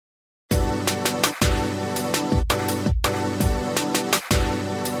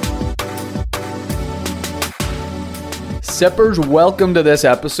Sippers, welcome to this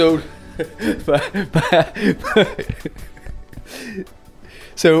episode.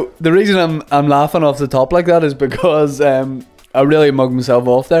 So the reason I'm laughing off the top like that is because I really mugged myself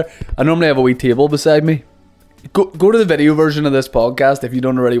off there. I normally have a wee table beside me. Go to the video version of this podcast if you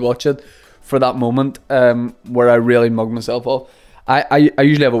don't already watch it for that moment where I really mugged myself off. I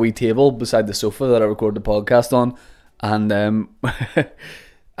usually have a wee table beside the sofa that I record the podcast on, and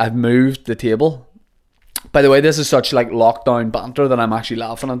I've moved the table. By the way, this is such like lockdown banter that I'm actually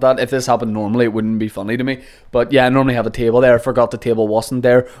laughing at that. If this happened normally, it wouldn't be funny to me. But yeah, I normally have a table there. I forgot the table wasn't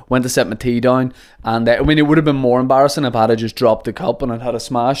there. Went to set my tea down, and I mean, it would have been more embarrassing if I had just dropped the cup and it had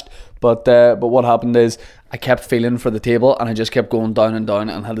smashed. But what happened is I kept feeling for the table, and I just kept going down and down,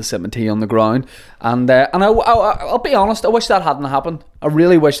 and had to set my tea on the ground. And I'll be honest, I wish that hadn't happened. I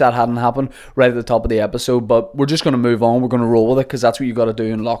really wish that hadn't happened right at the top of the episode. But we're just going to move on. We're going to roll with it because that's what you got to do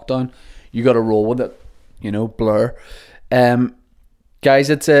in lockdown. You got to roll with it. You know, blur.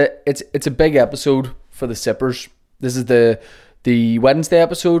 Guys, it's a big episode for the Sippers. This is the Wednesday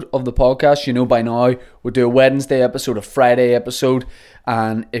episode of the podcast. You know by now we'll do a Wednesday episode, a Friday episode,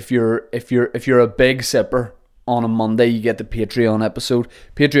 and if you're a big sipper on a Monday, you get the Patreon episode.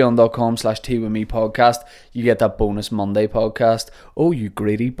 Patreon.com/teawithme podcast. You get that bonus Monday podcast. Oh, you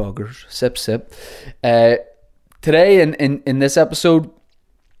greedy buggers. Sip sip. Today in this episode,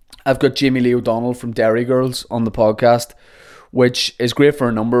 I've got Jamie Lee O'Donnell from Derry Girls on the podcast, which is great for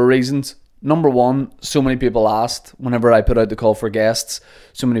a number of reasons. Number one, so many people asked, whenever I put out the call for guests,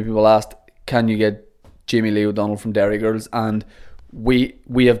 so many people asked, can you get Jamie Lee O'Donnell from Derry Girls? And we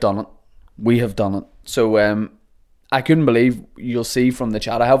have done it. We have done it. So I couldn't believe, you'll see from the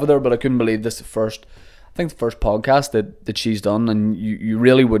chat I have with her, but I couldn't believe this the first podcast that she's done, and you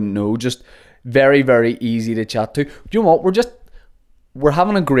really wouldn't know. Just very, very easy to chat to. You know what? We're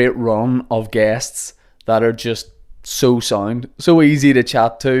having a great run of guests that are just so sound, so easy to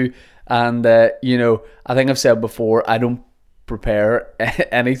chat to. And, you know, I think I've said before, I don't prepare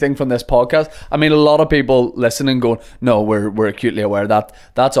anything from this podcast. I mean, a lot of people listening going, no, we're acutely aware that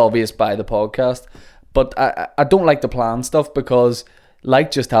that's obvious by the podcast. But I don't like to plan stuff because,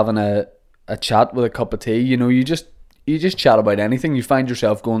 like just having a chat with a cup of tea, you know, you just chat about anything. You find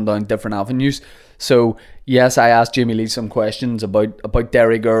yourself going down different avenues. So yes, I asked Jamie Lee some questions about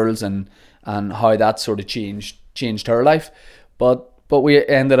Derry Girls and how that sort of changed her life. But we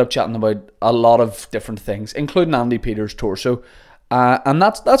ended up chatting about a lot of different things, including Andy Peters' torso. And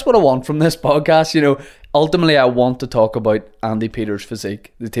that's what I want from this podcast. You know, ultimately I want to talk about Andy Peters'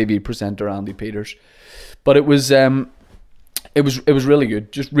 physique, the TV presenter Andy Peters. But it was really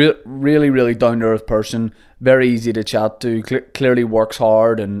good. Just really, really down to earth person. Very easy to chat to. Clearly works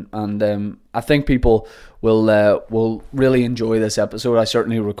hard, and I think people will really enjoy this episode. I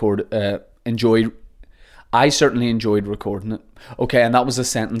certainly enjoyed recording it. Okay, and that was a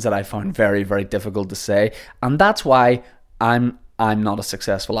sentence that I found very, very difficult to say, and that's why I'm not a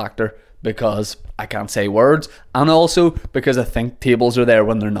successful actor, because I can't say words, and also because I think tables are there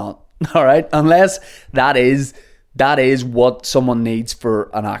when they're not. All right, unless that is what someone needs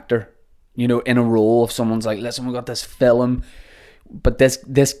for an actor, you know, in a role. If someone's like, listen, we got this film, but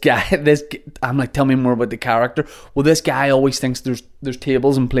this guy, I'm like, tell me more about the character. Well, this guy always thinks there's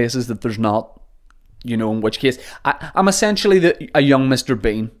tables in places that there's not, you know, in which case I'm essentially a young Mr.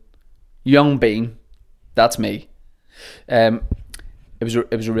 Bean. Young Bean. That's me. It was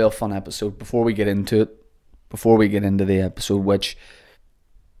a real fun episode. Before we get into the episode, which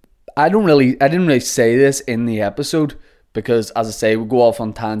I didn't really say this in the episode because, as I say, we go off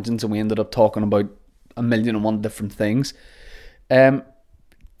on tangents and we ended up talking about 1,000,001 different things.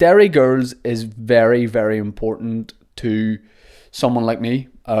 Derry Girls is very, very important to someone like me,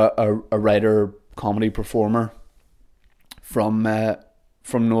 a writer, comedy performer from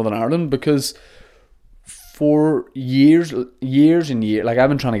Northern Ireland, because for years and years, like I've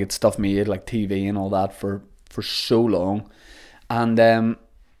been trying to get stuff made, like TV and all that, for so long, and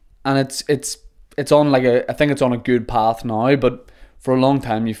it's on I think it's on a good path now, but for a long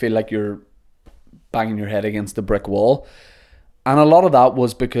time you feel like you're banging your head against the brick wall. And a lot of that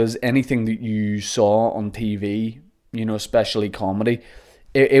was because anything that you saw on TV, you know, especially comedy,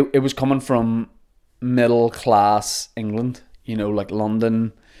 it was coming from middle class England, you know, like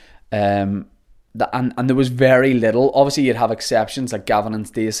London, and there was very little. Obviously you'd have exceptions like Gavin and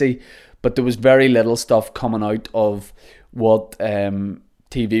Stacey, but there was very little stuff coming out of what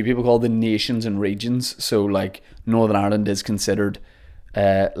TV people call the nations and regions. So like Northern Ireland is considered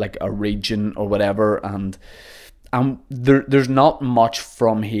like a region or whatever, and there's not much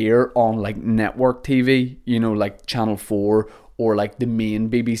from here on like network TV, you know, like Channel 4 or like the main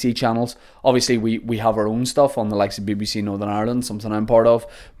BBC channels. Obviously, we have our own stuff on the likes of BBC Northern Ireland, something I'm part of,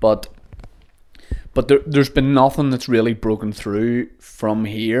 but there's been nothing that's really broken through from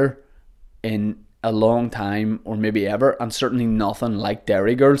here in a long time, or maybe ever, and certainly nothing like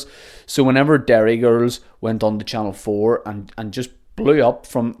Derry Girls. So whenever Derry Girls went on to Channel 4 and just blew up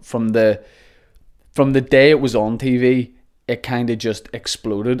from the day it was on TV, it kind of just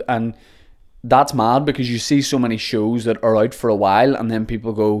exploded. And that's mad, because you see so many shows that are out for a while and then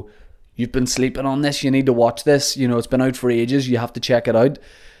people go, you've been sleeping on this, you need to watch this, you know, it's been out for ages, you have to check it out.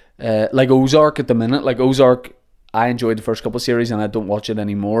 Like Ozark at the minute, like Ozark, I enjoyed the first couple of series and I don't watch it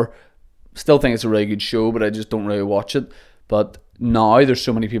anymore. Still think it's a really good show, but I just don't really watch it. But now there's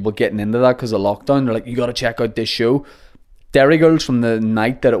so many people getting into that because of lockdown. They're like, you got to check out this show. Derry Girls, from the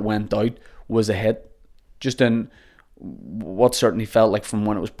night that it went out, was a hit. Just in what certainly felt like, from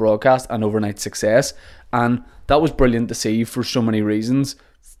when it was broadcast, an overnight success. And that was brilliant to see for so many reasons.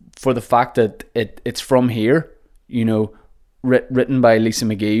 For the fact that it's from here, you know, written by Lisa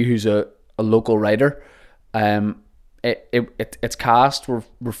McGee, who's a local writer. It's cast,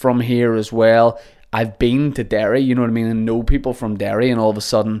 we're from here as well. I've been to Derry, you know what I mean, and know people from Derry, and all of a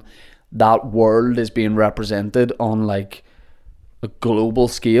sudden that world is being represented on like a global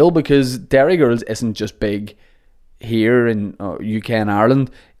scale, because Derry Girls isn't just big here in UK and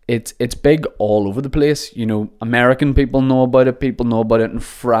Ireland. It's big all over the place. You know, American people know about it, people know about it in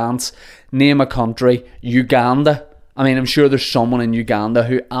France, name a country, Uganda. I mean, I'm sure there's someone in Uganda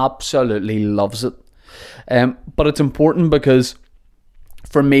who absolutely loves it. But it's important because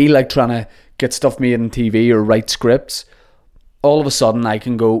for me, like trying to get stuff made in TV or write scripts, all of a sudden I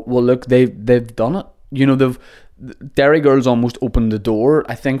can go, well, look, they've done it. You know, Derry Girls almost opened the door,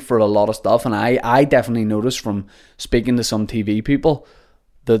 I think, for a lot of stuff. And I definitely noticed from speaking to some TV people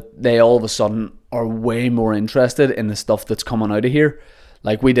that they all of a sudden are way more interested in the stuff that's coming out of here.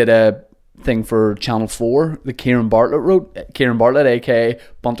 Like we did a thing for Channel 4 that Kieran Bartlett wrote. Kieran Bartlett, aka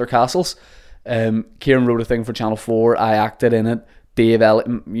Bunter Castles. Kieran wrote a thing for Channel 4. I acted in it. Dave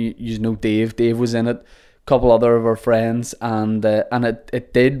Elliott, you know Dave. Dave was in it. A couple other of our friends, and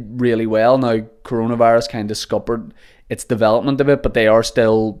it did really well. Now coronavirus kind of scuppered its development of it, but they are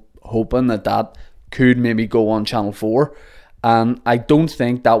still hoping that could maybe go on Channel 4. And I don't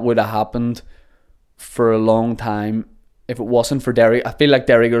think that would have happened for a long time if it wasn't for Derry. I feel like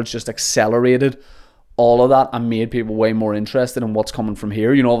Derry Girls just accelerated all of that and made people way more interested in what's coming from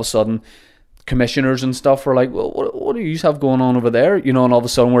here. You know, all of a sudden commissioners and stuff were like, well, what do you have going on over there? You know, and all of a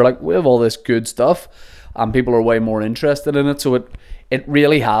sudden we're like, we have all this good stuff, and people are way more interested in it. So it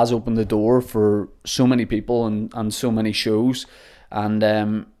really has opened the door for so many people and so many shows,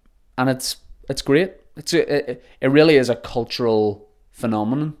 and it's great. It really is a cultural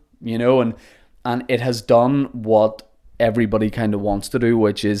phenomenon, you know, and it has done what everybody kind of wants to do,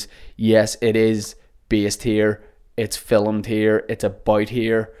 which is, yes, it is based here, it's filmed here, it's about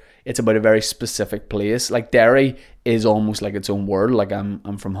here, it's about a very specific place. Like Derry is almost like its own world. Like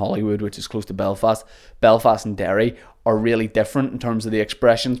I'm from Hollywood, which is close to Belfast. Belfast and Derry are really different in terms of the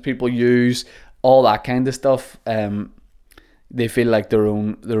expressions people use, all that kind of stuff. They feel like their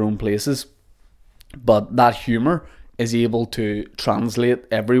own places, but that humour is able to translate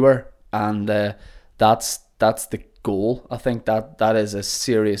everywhere, and that's the goal. I think that is a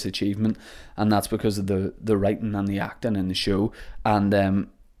serious achievement, and that's because of the writing and the acting in the show,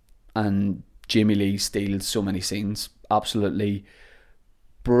 and Jamie Lee steals so many scenes. Absolutely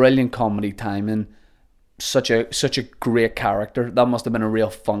brilliant comedy timing. Such a great character. That must have been a real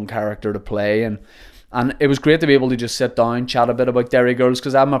fun character to play, and it was great to be able to just sit down, chat a bit about Derry Girls,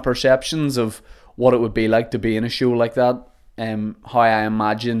 because I have my perceptions of what it would be like to be in a show like that, how I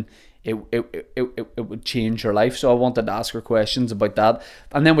imagine it would change her life. So I wanted to ask her questions about that,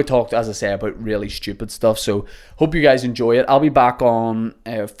 and then we talked, as I say, about really stupid stuff. So hope you guys enjoy it. I'll be back on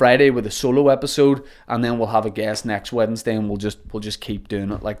Friday with a solo episode, and then we'll have a guest next Wednesday, and we'll just keep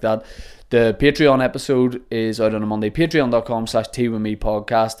doing it like that. The Patreon episode is out on a Monday. Patreon.com/teawithme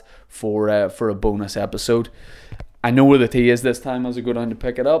podcast for a bonus episode. I know where the tea is this time as I go down to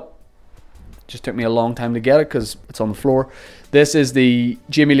pick it up. Just took me a long time to get it because it's on the floor. This is the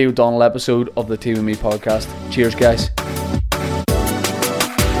Jamie Lee O'Donnell episode of the Tea With Me podcast. Cheers, guys.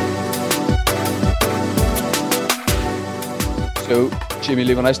 So, Jamie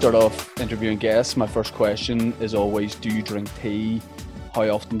Lee, when I start off interviewing guests, my first question is always, do you drink tea? How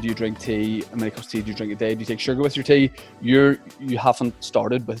often do you drink tea? How many cups of tea do you drink a day? Do you take sugar with your tea? You haven't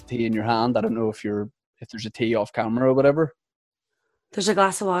started with tea in your hand. I don't know if there's a tea off camera or whatever. There's a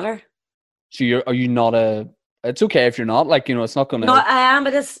glass of water. So are you not it's okay if you're not, like, you know, it's not going to... No, I am,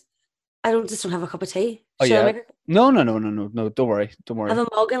 but I don't have a cup of tea. Oh Should I yeah. make it? No. Don't worry. Don't Have worry.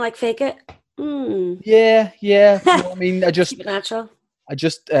 a mug and like fake it? Mm. Yeah. No, I mean, Keep it natural. I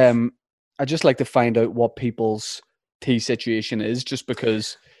just, I just like to find out what people's tea situation is, just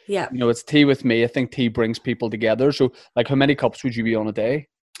because Yeah. it's tea with me. I think tea brings people together. So, like, how many cups would you be on a day?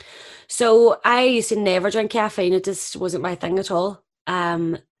 So I used to never drink caffeine. It just wasn't my thing at all.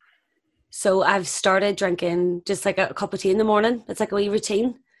 So I've started drinking just like a cup of tea in the morning. It's like a wee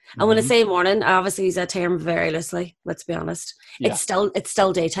routine. And when I Hmm. say morning, I obviously use that term very loosely. Let's be honest. Yeah, It's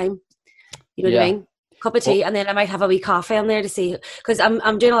still daytime. You know what I yeah. mean? Cup of tea, Well, and then I might have a wee coffee on there to see, because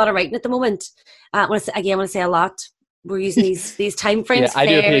I'm doing a lot of writing at the moment. When I say a lot, we're using these time yeah. frames I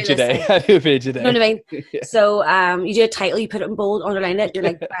do a very page a day. loosely. I do a page a You know day. what I mean? Yeah. So you do a title, you put it in bold, underline it, you're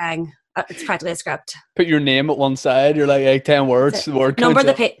like bang, it's practically a script. Put your name at one side. You're like, hey, 10 words. That's The it. word Number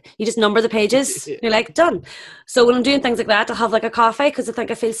counts the up. pa- you just number the pages. Yeah. You're like done. So when I'm doing things like that, I'll have like a coffee because I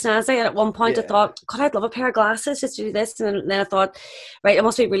think I feel snazzy. And at one point, I Yeah. thought, God, I'd love a pair of glasses just to do this. And then I thought, right, I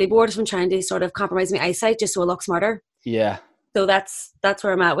must be really bored if I'm trying to sort of compromise my eyesight just so I look smarter. Yeah. So that's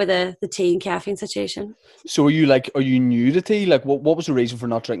where I'm at with the tea and caffeine situation. So are you new to tea? Like, what was the reason for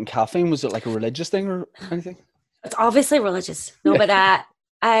not drinking caffeine? Was it like a religious thing or anything? It's obviously religious. No, but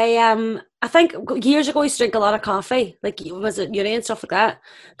I think years ago I used to drink a lot of coffee, like was it uni and stuff like that,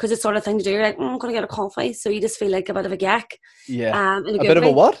 because it's sort of thing to do. You're like, I'm gonna get a coffee, so you just feel like a bit of a gack, Yeah. in a A bit good of a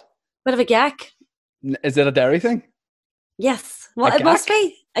way. what? Bit of a gack. Is it a dairy thing? Yes. A Well, it must gack?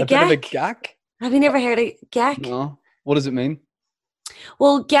 be a A bit of a gack. gack? Have you never heard of gack? No. What does it mean?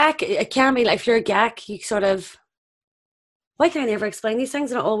 Well, gack, it can mean like if you're a gack, you sort of. Why can I never explain these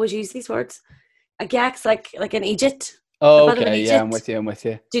things? And I always use these words. A gack's like an Egypt, a Oh, bit of an okay. Yeah, I'm Egypt. with you. I'm with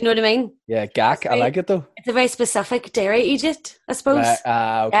you. Do you know what I mean? Yeah, It's gack. I very, like it though. it's a very specific dairy Egypt, I Right. suppose.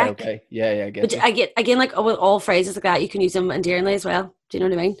 Ah, okay, Gack. okay. Yeah, I get But you. I get again, like with all phrases like that, you can use them endearingly as well. Do you know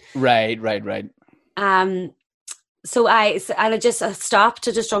what I mean? Right. Um, and I just stopped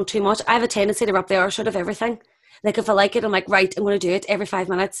to just drink too much. I have a tendency to rub the arse out of everything. Like if I like it, I'm like, right, I'm going to do it every 5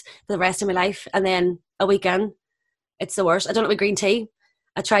 minutes for the rest of my life. And then a weekend, it's the worst. I don't know with green tea.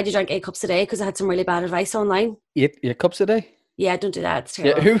 I tried to drink 8 cups a day because I had some really bad advice online. Eight cups a day? Yeah, don't do that. It's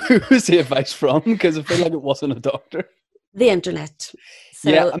Yeah, terrible. who was the advice from? Because I feel like it wasn't a doctor. The internet.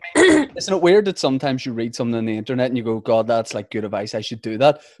 Yeah, So I mean, isn't it weird that sometimes you read something on the internet and you go, God, that's like good advice. I should do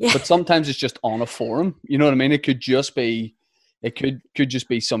that. yeah, But sometimes it's just on a forum. You know what I mean? It could just be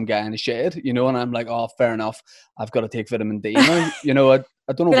some guy in the shed, and I'm like, oh, fair enough. I've got to take vitamin D now. I don't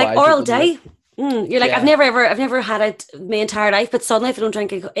know you're why like oral people do it. day. You're like, Yeah. I've never had it my entire life, but suddenly if I don't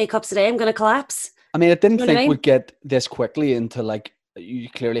drink 8 cups a day, I'm going to collapse. I mean, I You didn't know what I think mean? we'd get this quickly into like, you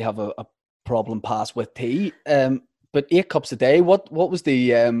clearly have a problem past with tea. But 8 cups a day, what was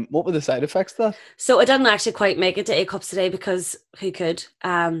what were the side effects to that? So I didn't actually quite make it to 8 cups a day because who could?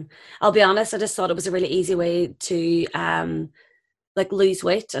 I'll be honest, I just thought it was a really easy way to like lose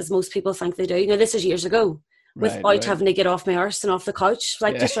weight, as most people think they do. This is years ago, without Right. having to get off my arse and off the couch.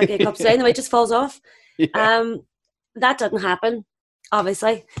 Like Yeah. just drink 8 cups a day and the weight just falls off. Yeah. That didn't happen,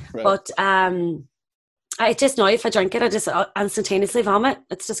 obviously. Right. But I just know if I drink it, I just instantaneously vomit.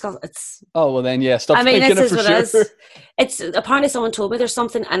 It's just it's. Oh well, then yeah. Stop I mean, drinking this it is for what it sure. is. It's apparently someone told me there's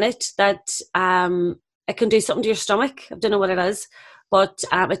something in it that it can do something to your stomach. I don't know what it is, but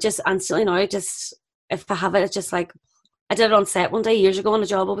it just instantly now just if I have it, it's just like I did it on set one day years ago on a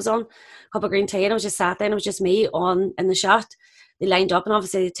job I was on, cup of green tea, and I was just sat there and it was just me on in the shot. They lined up and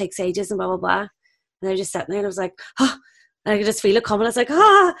obviously it takes ages and blah blah blah, and I was just sitting there and I was like, ah, and I could just feel it coming. I was like,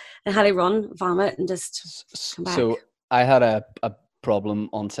 ah, and had to run, vomit, and just come back. So I had a problem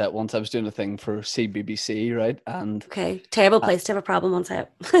on set once. I was doing a thing for CBBC, right? And Okay, terrible place to have a problem on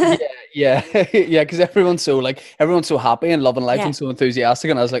set. yeah, because everyone's so happy and loving life Yeah. and so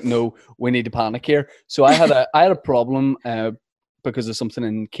enthusiastic, and I was like, no, we need to panic here. So I had a problem because of something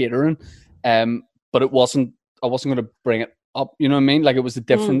in catering, but I wasn't going to bring it up. You know what I mean? Like it was a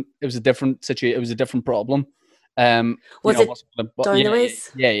different situation. It was a different problem. Was I it wasn't gonna, down yeah, the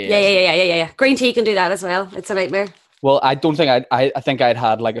ways? yeah. Yeah. Green tea can do that as well. It's a nightmare. Well, I don't think I think I'd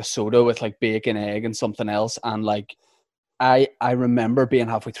had like a soda with like bacon, egg, and something else, and like I remember being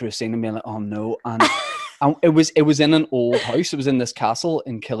halfway through a scene and being like, oh no, and it was in an old house. It was in this castle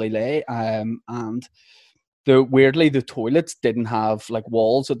in Killilay, and weirdly the toilets didn't have like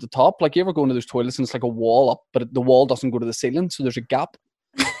walls at the top. Like you ever go into those toilets and it's like a wall up, but the wall doesn't go to the ceiling, so there's a gap.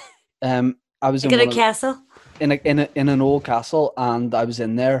 I was in Get a one of, castle. in an old castle, and I was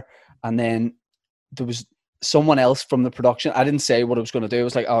in there, and then there was someone else from the production. I didn't say what I was going to do. I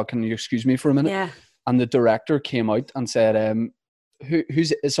was like, "Oh, can you excuse me for a minute?" Yeah. And the director came out and said,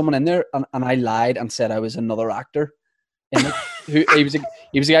 is someone in there?" And I lied and said I was another actor in it. he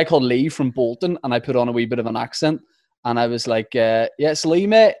was a guy called Lee from Bolton, and I put on a wee bit of an accent, and I was like, yeah, it's Lee,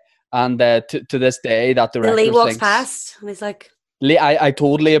 mate. And to this day, that director Lee walks thinks, past, and he's like, Lee, I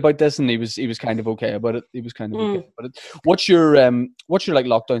told Lee about this, and he was kind of okay about it. He was kind of okay about it. What's your like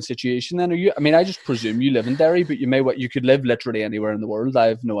lockdown situation then? Are you? I mean, I just presume you live in Derry, but you could live literally anywhere in the world. I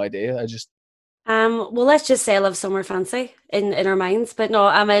have no idea. well, let's just say I live somewhere fancy in our minds, but no,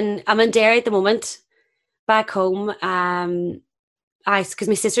 I'm in Derry at the moment, back home. Because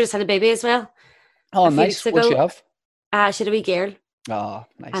my sister just had a baby as well. Oh, nice. What'd she have? She had a wee girl. Oh,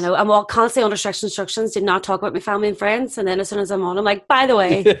 nice. I know. I'm all constantly under strict instructions. Do not talk about my family and friends. And then as soon as I'm on, I'm like, by the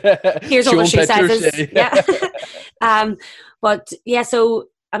way, here's all the shoe sizes. Yeah. But yeah, so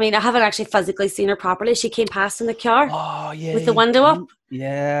I mean, I haven't actually physically seen her properly. She came past in the car. Oh, yeah. With the window up.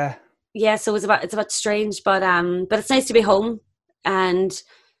 Yeah. Yeah. So it's a bit strange, but it's nice to be home. And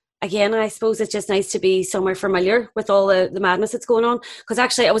again, I suppose it's just nice to be somewhere familiar with all the madness that's going on. Because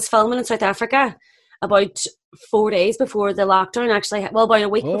actually, I was filming in South Africa about 4 days before the lockdown, about a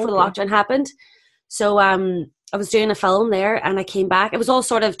week before the lockdown happened. So I was doing a film there, and I came back. It was all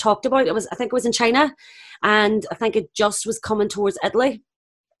sort of talked about. I think it was in China, and I think it just was coming towards Italy,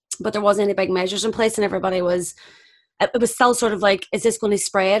 but there wasn't any big measures in place, and everybody was. It was still sort of like, is this going to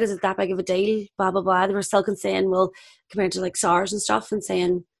spread? Is it that big of a deal? Blah blah blah. They were still saying, well, compared to like SARS and stuff, and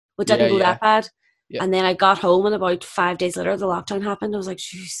saying, well, it didn't go that bad. Yeah. And then I got home, and about 5 days later, the lockdown happened. I was like,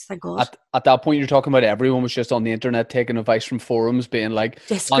 jeez, thank God. At that point, you're talking about everyone was just on the internet taking advice from forums, being like,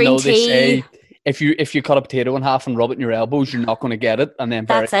 I know they say if you cut a potato in half and rub it in your elbows, you're not going to get it. And then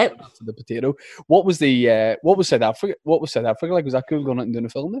that's it. The potato. What was South Africa? What was South Africa like? Was that cool going out and doing a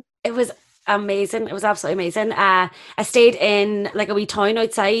film there? It was amazing. It was absolutely amazing. I stayed in like a wee town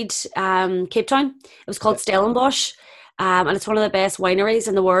outside Cape Town. It was called Stellenbosch, and it's one of the best wineries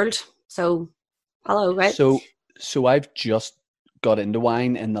in the world. So. Hello, right? So I've just got into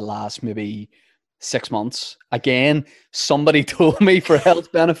wine in the last maybe 6 months. Again, somebody told me for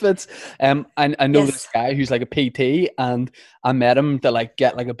health benefits. I know this guy who's like a PT, and I met him to like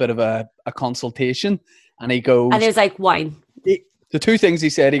get like a bit of a consultation, and he goes, and it was like wine. The two things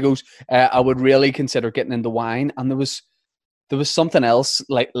he said, he goes, I would really consider getting into wine, and there was something else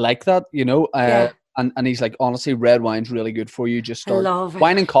like that, you know. And he's like, honestly, red wine's really good for you. Just start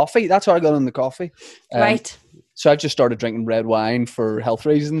wine and coffee. That's how I got into coffee. Right. So I've just started drinking red wine for health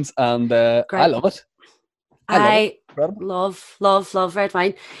reasons, and I love it. I love red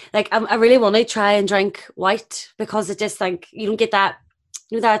wine. Like I really want to try and drink white, because it just like you don't get that,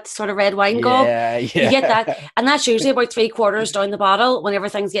 you know, that sort of red wine gob. Yeah. You get that, and that's usually about 3/4 down the bottle when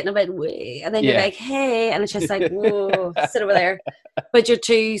everything's getting a bit wee, and then you're like, hey, and it's just like, whoa, sit over there. But you're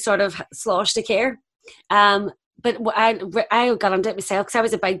too sort of sloshed to care. But I got into it myself because I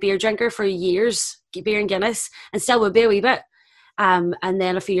was a big beer drinker for years, beer and Guinness, and still would be a wee bit. And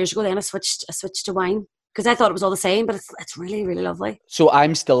then a few years ago, then I switched to wine because I thought it was all the same, but it's really, really lovely. So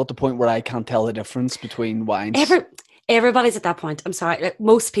I'm still at the point where I can't tell the difference between wines. Everybody's at that point. I'm sorry. Like,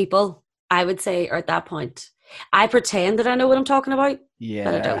 most people, I would say, are at that point. I pretend that I know what I'm talking about, but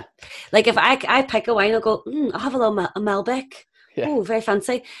I don't. Like if I pick a wine, I'll go, I'll have a little a Malbec. Yeah. Oh, very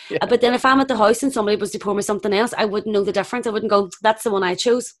fancy. Yeah. But then if I'm at the house and somebody was to pour me something else, I wouldn't know the difference. I wouldn't go, that's the one I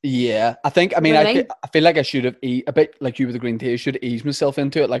chose. Yeah. I feel like I should have a bit like you with the green tea, I should ease myself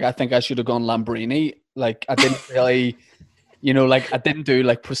into it. Like I think I should have gone Lambrini. Like I didn't really, you know, like I didn't do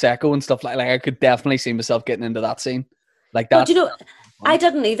like Prosecco and stuff like I could definitely see myself getting into that scene. Like that. But you know, I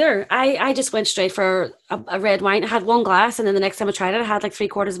didn't either. I just went straight for a red wine. I had one glass, and then the next time I tried it, I had like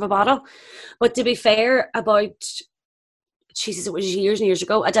 3/4 of a bottle. But to be fair, Jesus, it was years and years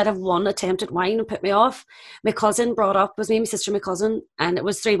ago, I did have one attempt at wine and put me off. My cousin brought up, it was me, my sister, my cousin, and it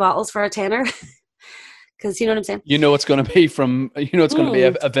was 3 bottles for a tenner. Because you know what I'm saying? You know it's going to be from, you know it's going to be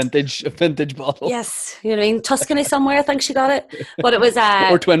a vintage bottle. Yes, you know what I mean? Tuscany somewhere, I think she got it. But it was...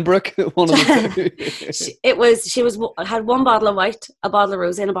 or Twinbrook, one of the two. She had 1 bottle of white, a bottle of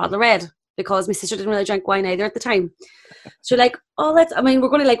rosé, and a bottle of red, because my sister didn't really drink wine either at the time. So like, we're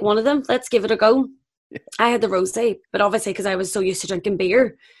going to like one of them. Let's give it a go. Yeah. I had the rosé, but obviously because I was so used to drinking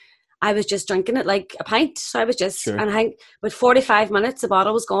beer, I was just drinking it like a pint. So I was just, and I think with 45 minutes, the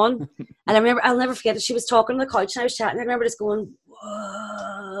bottle was gone. And I remember, I'll never forget it. She was talking on the couch and I was chatting. I remember just going,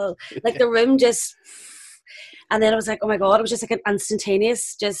 whoa, like the room just, and then I was like, oh my God, it was just like an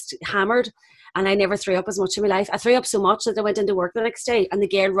instantaneous, just hammered. And I never threw up as much in my life. I threw up so much that I went into work the next day and the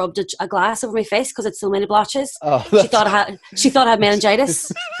girl rubbed a glass over my face because it's so many blotches. Oh, she thought I had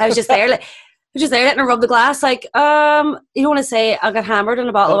meningitis. I was just there like, letting her rub the glass, like, you don't want to say I got hammered in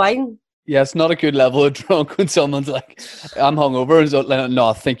a bottle of wine. Yeah, it's not a good level of drunk when someone's like, I'm hungover, and so, like, no,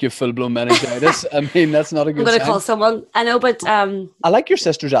 I think you're full blown meningitis. I mean, that's not a I'm good going to sign. call someone. I know, but I like your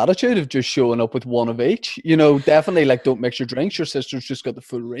sister's attitude of just showing up with one of each. You know, definitely like don't mix your drinks. Your sister's just got the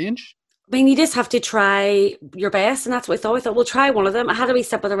full range. I mean, you just have to try your best, and that's what I thought. I thought, we'll try one of them. I had a wee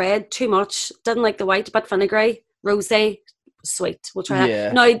sip of the red, too much. Didn't like the white, but vinegary, rosé, sweet. We'll try that.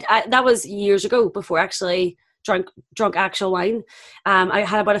 Yeah. No, that was years ago before I actually drunk actual wine. I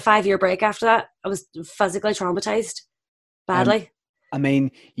had about a 5-year break after that. I was physically traumatized badly. I mean,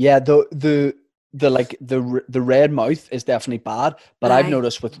 yeah, the red mouth is definitely bad, but I've Aye.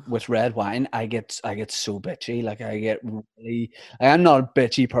 noticed with red wine, I get so bitchy. Like I get really, like, I'm not a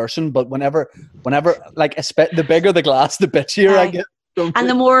bitchy person, but whenever like the bigger the glass, the bitchier I Aye. get. And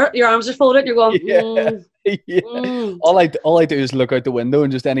the more your arms are folded, you're going, Yeah. Yeah. mm. All I do is look out the window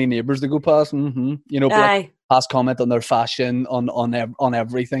and just any neighbours that go past, you know, like, Aye. pass comment on their fashion, on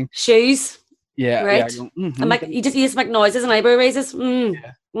everything. Shoes, Yeah, right? yeah. I go, And like you just make noises and eyebrow raises.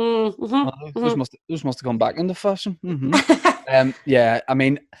 Yeah. Those must have come back into fashion. Yeah, I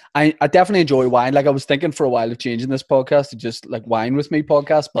mean, I definitely enjoy wine. Like I was thinking for a while of changing this podcast to just like wine with me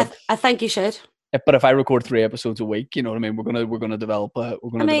podcast, but I think you should. if I record 3 episodes a week, you know what I mean, we're gonna develop a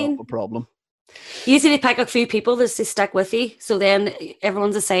problem. You usually pick a few people that to stick with you, so then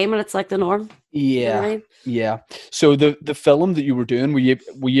everyone's the same and it's like the norm. Yeah, you know what I mean? yeah. So the film that you were doing, were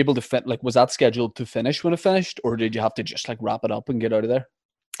you able to fit? Like, was that scheduled to finish when it finished, or did you have to just like wrap it up and get out of there?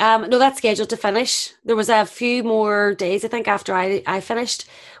 No, that's scheduled to finish. There was a few more days, I think, after I finished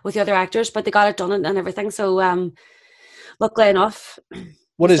with the other actors, but they got it done and everything. So, luckily enough,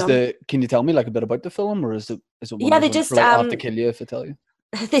 What is done. Can you tell me like a bit about the film, or is it one Yeah, of they those just ones where, like, I'll have to kill you if I tell you?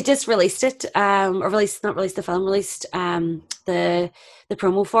 they just released it, or released not released the film, released the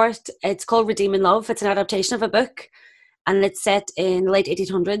promo for it. It's called Redeeming Love. It's an adaptation of a book, and it's set in the late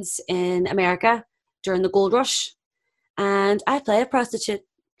 1800s in America during the gold rush. And I play a prostitute.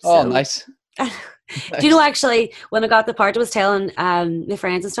 Oh, So, nice. do you know, actually, when I got the part, I was telling my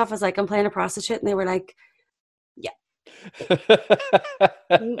friends and stuff, I was like, I'm playing a prostitute, and they were like, yeah.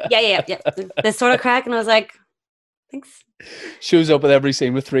 This sort of crack, and I was like, thanks. Shows up with every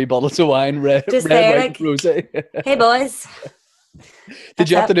scene with 3 bottles of wine, red, Just red, there, white, like, rosé. Hey boys. Did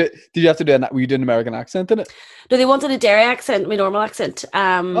you have to do were you doing an American accent in it? No, they wanted a Derry accent, my normal accent.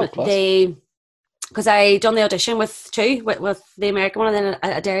 Oh, class. Because I done the audition with the American one and then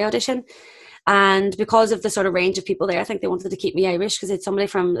a Derry audition. And because of the sort of range of people there, I think they wanted to keep me Irish because it's somebody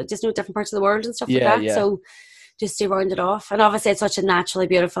from just different parts of the world and stuff like that. Yeah. So just to round it off. And obviously it's such a naturally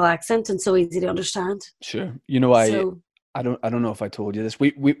beautiful accent and so easy to understand. Sure. You know, I don't know if I told you this.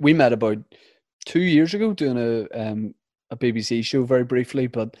 We met about 2 years ago doing a BBC show very briefly,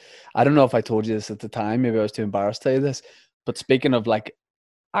 but I don't know if I told you this at the time. Maybe I was too embarrassed to tell you this. But speaking of like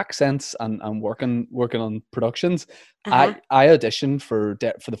accents and working on productions, I auditioned for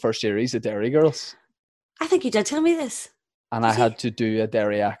the first series of Derry Girls. I think you did tell me this. And I had to do a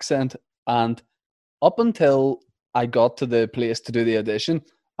Derry accent, and up until I got to the place to do the audition,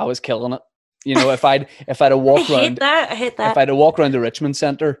 I was killing it. You know, if I'd a walk around, I hate that. If I'd a walk around the Richmond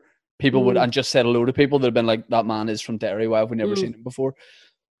Centre, people would, and just said hello to people, they'd have been like, "That man is from Derry. Why have we never seen him before?"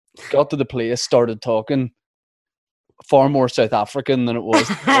 Got to the place, started talking, far more South African than it was.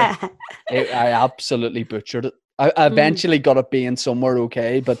 I absolutely butchered it. I eventually got it being somewhere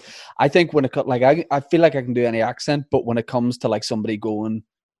okay, but I think when it like I feel like I can do any accent, but when it comes to like somebody going,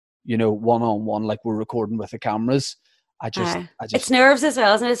 you know, one-on-one, like we're recording with the cameras, I just it's nerves as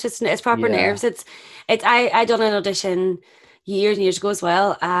well, isn't it? It's proper nerves. I done an audition years and years ago as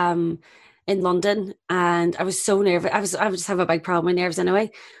well, in London, and I was so nervous. I would just have a big problem with nerves anyway.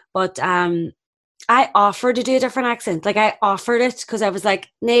 But I offered to do a different accent. Like I offered it because I was like,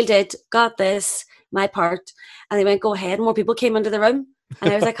 nailed it, got this, my part. And they went, go ahead. And more people came into the room,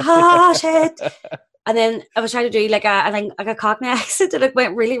 and I was like, oh shit. And then I was trying to do like a Cockney accent, and it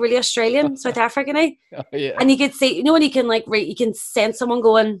went really, really Australian, South African-y. Oh, yeah. And you could see, you know, when you can like you can sense someone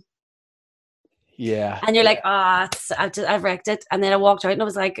going, yeah, and you're like, I've wrecked it. And then I walked out and I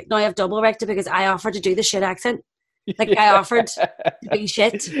was like, no, I've double wrecked it because I offered to do the shit accent. Like I offered to be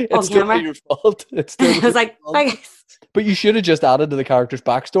shit on camera. It's your fault. I was like, thanks. But you should have just added to the character's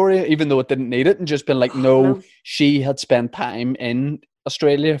backstory, even though it didn't need it, and just been like, no. She had spent time in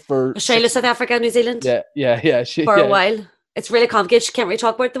Australia South Africa, New Zealand. Yeah. For a while. It's really complicated. She can't really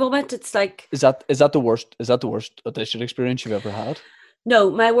talk about it at the moment. It's like, is that the worst audition experience you've ever had?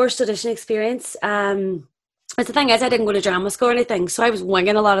 No, my worst audition experience. But the thing is, I didn't go to drama school or anything, so I was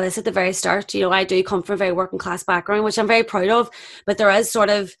winging a lot of this at the very start. You know, I do come from a very working class background, which I'm very proud of. But there is sort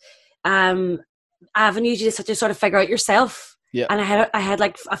of avenues you just have to sort of figure out yourself. Yeah. And I had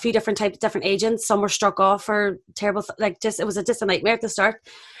like a few different agents. Some were struck off for terrible, it was just a nightmare at the start.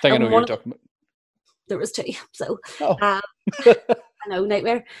 I think I know what you're talking about. There was 2, so Oh. I know,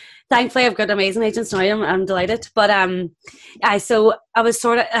 nightmare. Thankfully, I've got amazing agents now. I'm delighted. But so I was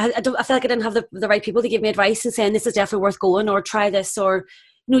sort of, I feel like I didn't have the right people to give me advice and saying this is definitely worth going, or try this, or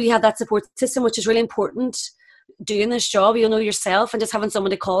you have that support system, which is really important doing this job. You'll know yourself, and just having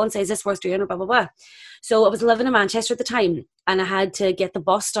someone to call and say, is this worth doing, or blah blah blah. So I was living in Manchester at the time, and I had to get the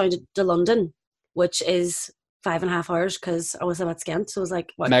bus down to London, which is 5.5 hours because I was a bit skint. So I was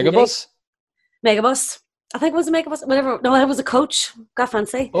like, what? Megabus? Megabus. I think it was a Megabus. Whatever. No, it was a coach. Got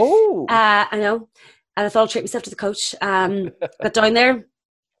fancy. Oh. I know. And I thought I'd treat myself to the coach. Got down there.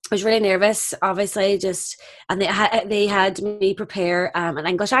 I was really nervous, obviously, and they had me prepare an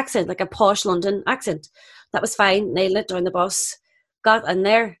English accent, like a posh London accent. That was fine. Nailed it down the bus. Got in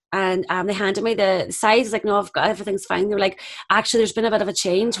there, and they handed me the size. Like, no, I've got everything's fine. They were like, actually, there's been a bit of a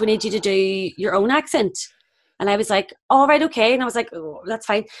change. We need you to do your own accent. And I was like, all right, okay. And I was like, oh, that's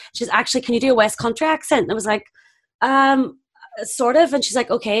fine. She's actually, can you do a West Country accent? And I was like, sort of. And she's like,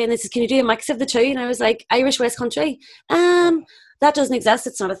 okay. And this is, can you do a mix of the two? And I was like, Irish West Country. That doesn't exist.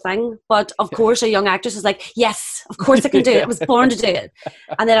 It's not a thing. But of course, a young actress is like, yes, of course I can do it. I was born to do it.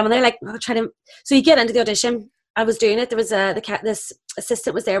 And then I'm there like, so you get into the audition. I was doing it. There was this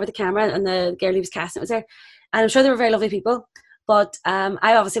assistant was there with the camera, and the girl who was casting was there. And I'm sure they were very lovely people. But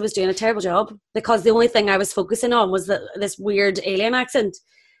I obviously was doing a terrible job, because the only thing I was focusing on was this weird alien accent.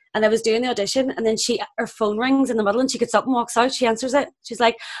 And I was doing the audition, and then her phone rings in the middle, and she gets up and walks out. She answers it. She's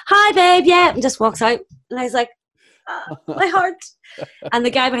like, hi, babe, yeah, and just walks out. And I was like, oh, my heart. And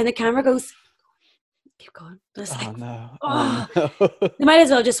the guy behind the camera goes, keep going. I was like, no. Oh. They might as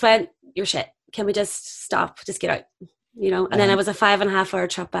well just went, you're shit. Can we just stop? Just get out. And then it was a 5.5 hour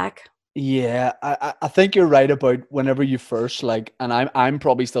trip back. Yeah, I think you're right about whenever you first and I'm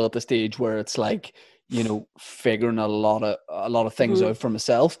probably still at the stage where it's like, figuring a lot of things out for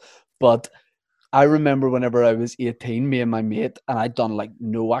myself. But I remember whenever I was 18, me and my mate, and I'd done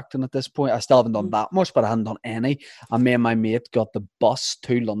no acting at this point. I still haven't done that much, but I hadn't done any. And me and my mate got the bus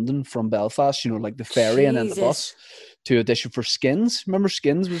to London from Belfast, like the ferry, and then the bus to audition for Skins. Remember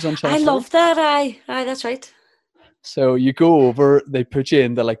Skins was on Channel 4? I love that. Aye, that's right. So you go over, they put you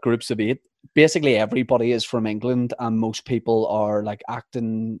into groups of 8. Basically everybody is from England, and most people are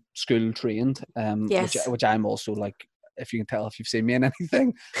acting school trained. Yes. Which I'm also if you can tell if you've seen me in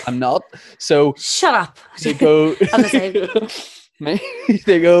anything, I'm not. So shut up. They go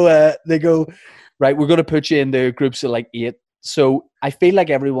they go, right, we're gonna put you into groups of 8. So I feel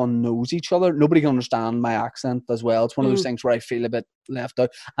like everyone knows each other. Nobody can understand my accent as well. It's one of those things where I feel a bit left out.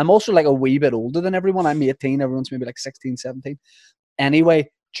 I'm also a wee bit older than everyone. I'm 18. Everyone's maybe 16, 17.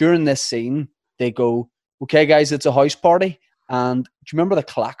 Anyway, during this scene, they go, okay, guys, it's a house party. And do you remember the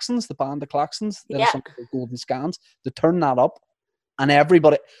Klaxons, the band, the Klaxons? Yeah. Something called Golden Scans. They turn that up, and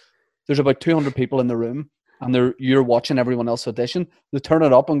everybody, there's about 200 people in the room, and you're watching everyone else audition. They turn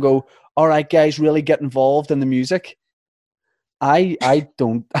it up and go, all right, guys, really get involved in the music. I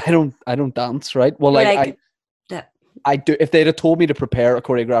don't dance, right? Well, I do. If they'd have told me to prepare a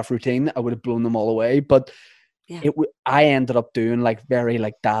choreographed routine, I would have blown them all away. But I ended up doing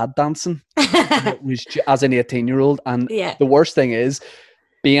very dad dancing. It was as an 18-year-old, and the worst thing is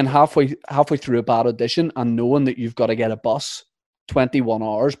being halfway through a bad audition and knowing that you've got to get a bus 21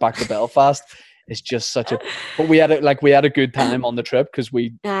 hours back to Belfast. It's just such a. But we had a good time on the trip, because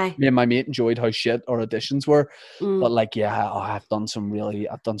me and my mate enjoyed how shit our auditions were. But I've done some really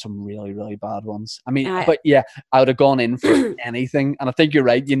really bad ones. I mean, but I would have gone in for anything. And I think you're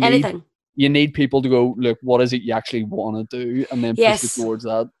right. You need people to go, look, what is it you actually want to do, and then push it towards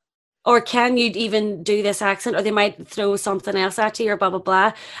that. Or can you even do this accent? Or they might throw something else at you, or blah blah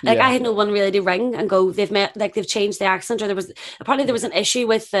blah. I had no one really to ring and go, they've changed the accent, or there was an issue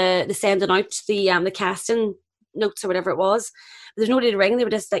with the sending out the casting notes or whatever it was. There's nobody to ring. They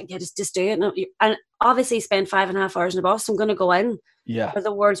were just just do it. And obviously spend 5.5 hours in a bus. I'm going to go in for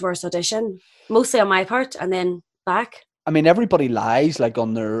the world's worst audition, mostly on my part, and then back. I mean, everybody lies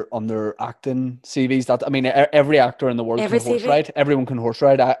on their acting CVs. Every actor in the world can horse ride. Everyone can horse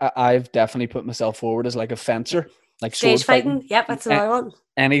ride. I've definitely put myself forward as a fencer, stage fighting. Yep, that's what I want.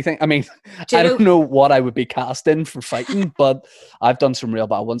 Anything. I mean, I don't know what I would be cast in for fighting, but I've done some real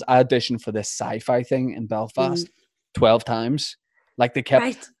bad ones. I auditioned for this sci-fi thing in Belfast 12 times. They kept.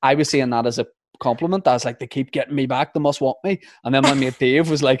 Right. I was seeing that as a compliment. I was like, they keep getting me back, they must want me. And then my mate Dave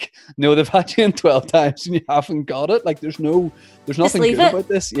was like, no, they've had you in 12 times and you haven't got it. There's nothing good about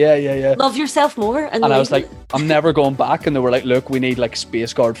this. Yeah. Love yourself more. And I was like, I'm never going back. And they were like, look, we need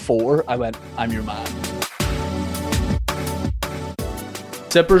Space Guard 4. I went, I'm your man.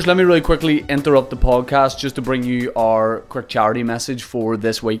 Zippers, let me really quickly interrupt the podcast just to bring you our quick charity message for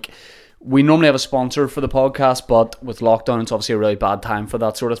this week. We normally have a sponsor for the podcast, but with lockdown, it's obviously a really bad time for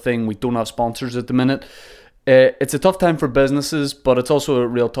that sort of thing. We don't have sponsors at the minute. It's a tough time for businesses, but it's also a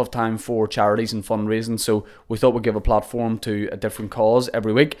real tough time for charities and fundraising. So we thought we'd give a platform to a different cause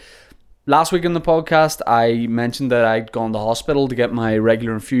every week. Last week in the podcast, I mentioned that I'd gone to hospital to get my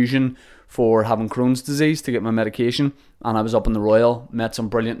regular infusion for having Crohn's disease, to get my medication, and I was up in the Royal, met some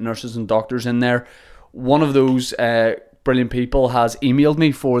brilliant nurses and doctors in there. One of those brilliant people has emailed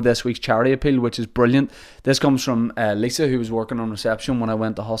me for this week's charity appeal, which is brilliant. This comes from Lisa, who was working on reception when I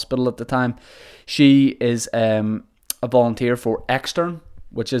went to hospital at the time. She is a volunteer for Extern,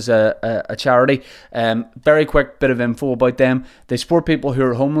 which is a charity. Very quick bit of info about them. They support people who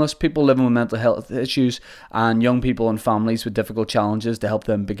are homeless, people living with mental health issues, and young people and families with difficult challenges to help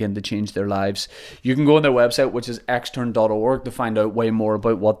them begin to change their lives. You can go on their website, which is extern.org, to find out way more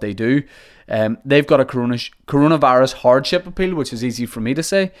about what they do. They've got a coronavirus hardship appeal, which is easy for me to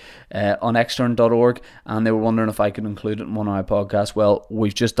say, on extern.org, and they were wondering if I could include it in one of my podcasts. Well,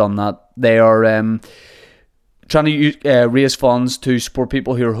 we've just done that. They are trying to raise funds to support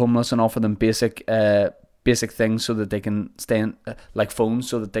people who are homeless and offer them basic things so that they can stay in, like phones,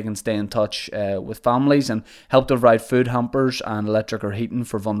 so that they can stay in touch with families, and help to provide food hampers and electric or heating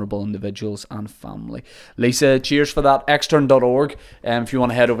for vulnerable individuals and family. Lisa, cheers for that. Extern.org. If you want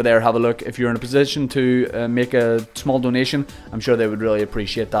to head over there, have a look. If you're in a position to make a small donation, I'm sure they would really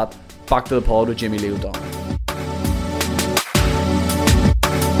appreciate that. Back to the pod with Jamie Lee O'Donnell.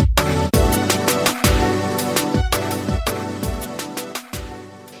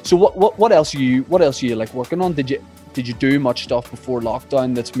 So what else are you like working on? Did you do much stuff before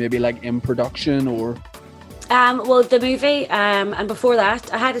lockdown that's maybe like in production or? Well, the movie, and before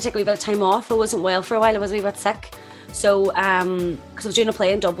that, I had to take a wee bit of time off. I wasn't well for a while. I was a wee bit sick. So, because I was doing a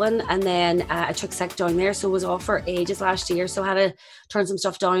play in Dublin, and then I took sick down there, so I was off for ages last year. So I had to turn some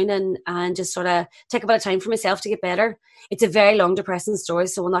stuff down and just sort of take a bit of time for myself to get better. It's a very long, depressing story,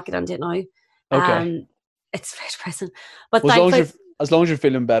 so we'll not get into it now. Okay. It's very depressing, but well, thankfully, as long as you're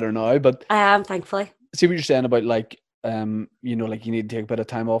feeling better now. But I am, thankfully. See what you're saying about like like you need to take a bit of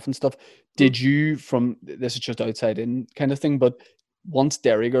time off and stuff. Did you, from this is just outside in kind of thing, but once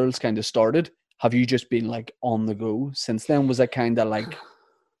Derry Girls kind of started, have you just been like on the go since then? Was that kind of like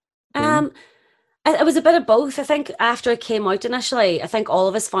it was a bit of both. I think after it came out initially, I think all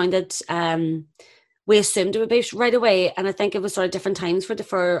of us found it we assumed it would be right away, and I think it was sort of different times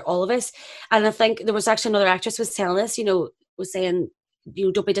for all of us. And I think there was actually another actress was telling us, was saying,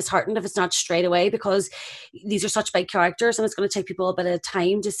 don't be disheartened if it's not straight away, because these are such big characters and it's going to take people a bit of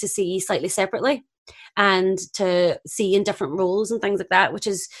time just to see slightly separately and to see in different roles and things like that, which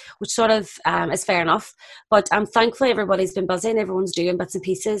sort of is fair enough. But thankfully everybody's been busy and everyone's doing bits and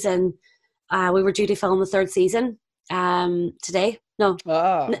pieces, and we were due to film the third season today. No,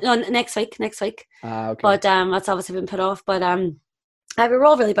 next week. Okay. But that's obviously been put off. But we were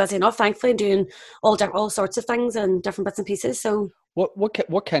all really busy enough, thankfully, and doing all sorts of things and different bits and pieces. So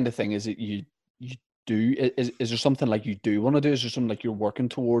what kind of thing is it you do? Is there something like you do want to do? Is there something like you're working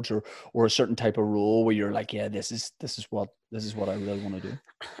towards, or a certain type of role where you're like, yeah, this is what I really want to do?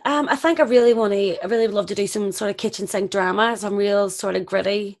 I think I really would love to do some sort of kitchen sink drama, some real sort of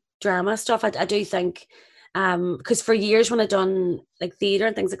gritty drama stuff. I do think. Because for years when I'd done like theatre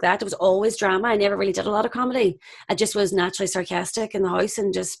and things like that, it was always drama. I never really did a lot of comedy. I just was naturally sarcastic in the house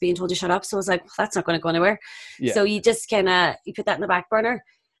and just being told to shut up. So I was like, that's not going to go anywhere. Yeah. So you just kind of, you put that in the back burner.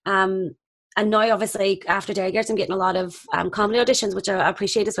 And now obviously after Derry Girls, I'm getting a lot of comedy auditions, which I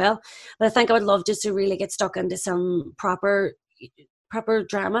appreciate as well. But I think I would love just to really get stuck into some proper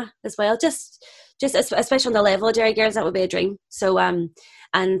drama as well. Just especially on the level of Derry Girls, that would be a dream. So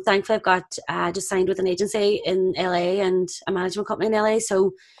and thankfully I've got just signed with an agency in LA and a management company in LA.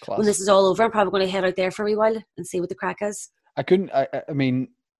 So Class. When this is all over, I'm probably going to head out there for a wee while and see what the crack is. I mean,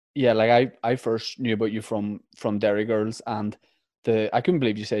 yeah, like I first knew about you from Derry Girls, and I couldn't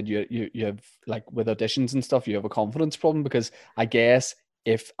believe you said you have, like, with auditions and stuff, you have a confidence problem, because I guess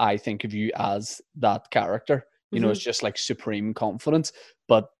if I think of you as that character, you know, it's just like supreme confidence,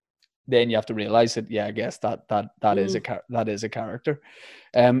 but then you have to realize that, yeah, I guess that is a character.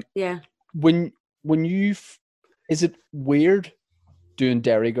 Yeah. When is it weird doing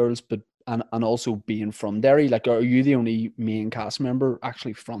Derry Girls, but and also being from Derry? Like, are you the only main cast member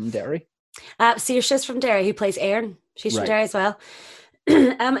actually from Derry? Saoirse's from Derry, who plays Erin. She's from Derry as well.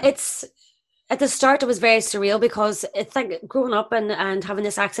 It's at the start it was very surreal, because I think growing up and having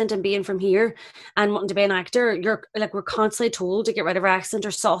this accent and being from here and wanting to be an actor, we're constantly told to get rid of our accent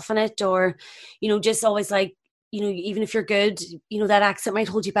or soften it, or, you know, just always like even if you're good, that accent might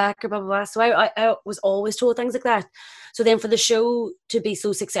hold you back or blah, blah, blah. So I was always told things like that. So then for the show to be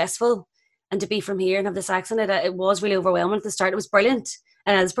so successful and to be from here and have this accent, it was really overwhelming at the start. It was brilliant.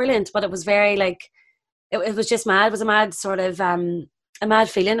 And it was brilliant, but it was very like, it was just mad. It was a mad sort of, a mad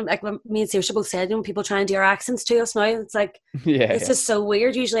feeling. Like me and Saoirse both said, people try and do our accents to us now. It's like, it's just so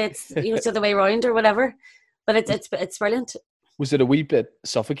weird. Usually it's, it's the other way around or whatever, but it's brilliant. Was it a wee bit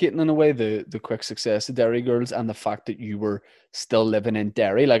suffocating in a way, the quick success of Derry Girls and the fact that you were still living in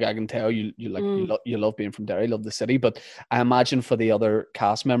Derry? Like, I can tell you love being from Derry, love the city, but I imagine for the other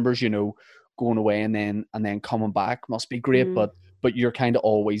cast members, going away and then coming back must be great, but you're kind of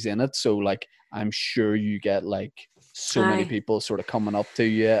always in it. So like, I'm sure you get like so many people sort of coming up to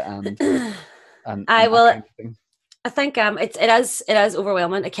you and I will. Kind of I think it is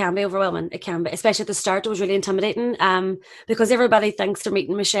overwhelming. It can be overwhelming. It can be, especially at the start. It was really intimidating because everybody thinks they're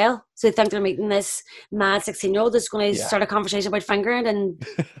meeting Michelle. So they think they're meeting this mad 16-year-old that's going to start a conversation about fingering and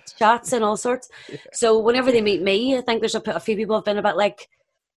shots and all sorts. Yeah. So whenever they meet me, I think there's a few people have been a bit like,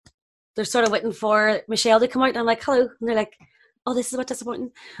 they're sort of waiting for Michelle to come out. And I'm like, hello. And they're like, oh, this is a bit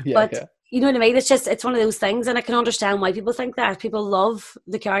disappointing. You know what I mean? It's one of those things, and I can understand why people think that. People love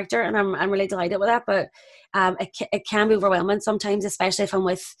the character, and I'm really delighted with that. But it can be overwhelming sometimes, especially if I'm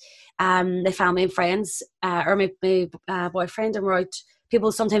with the family and friends or my boyfriend, and we're out.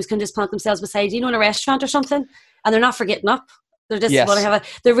 People sometimes can just plant themselves beside in a restaurant or something, and they're not for getting up. They're just want to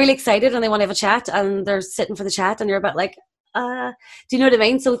they're really excited and they want to have a chat, and they're sitting for the chat, and you're a bit like, do you know what I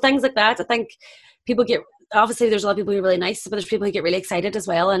mean? So things like that, I think people get. Obviously, there's a lot of people who are really nice, but there's people who get really excited as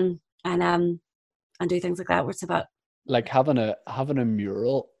well, and do things like that where it's about like having a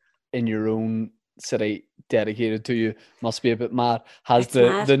mural in your own city dedicated to you must be a bit mad. Has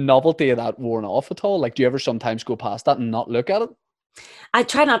the novelty of that worn off at all? Like, do you ever sometimes go past that and not look at it? I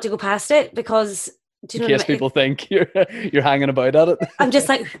try not to go past it because in case people think you're hanging about at it. I'm just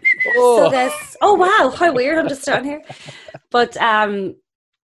like, oh wow, how weird, I'm just standing here. But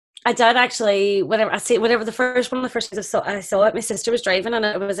I did actually, whenever the first times I saw it, my sister was driving and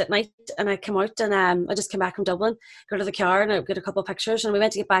it was at night, and I came out and I just came back from Dublin, go to the car and I got a couple of pictures, and we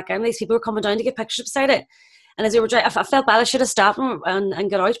went to get back in. These people were coming down to get pictures beside it, and as we were driving, I felt bad. I should have stopped and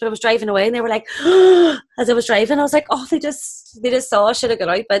got out, but I was driving away, and they were like, as I was driving, I was like, oh, they just saw I should have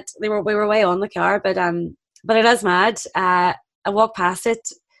got out, but we were way on the car. But it is mad. I walked past it.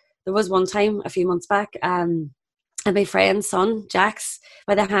 There was one time a few months back, and my friend's son, Jax,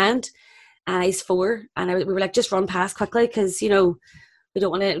 by the hand, and he's 4, and we were like, just run past quickly because, we don't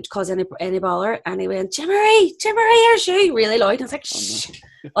want to cause any bother. And he went, Jimmery, here's you, really loud. And I was like, shh,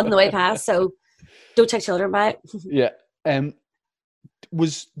 on the way past. So don't take children by it. Yeah.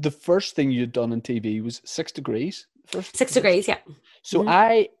 Was the first thing you'd done on TV was 6 Degrees? 6 Degrees, yeah. So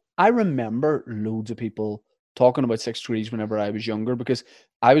I remember loads of people talking about 6 Degrees whenever I was younger, because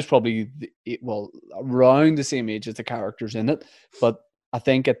I was probably around the same age as the characters in it, but I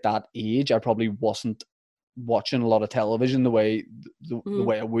think at that age I probably wasn't watching a lot of television the way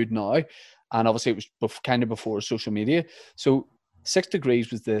I would now, and obviously it was kind of before social media. So 6 Degrees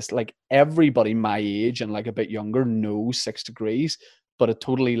was this, like, everybody my age and like a bit younger knows 6 Degrees, but it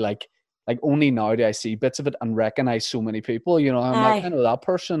totally like only now do I see bits of it and recognize so many people, I'm like, I know that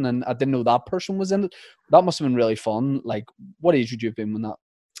person, and I didn't know that person was in it. That must have been really fun. Like, what age would you have been when that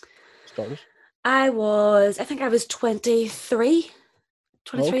started? I think I was 23.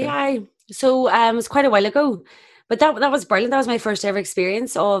 Okay. So it was quite a while ago, but that was brilliant. That was my first ever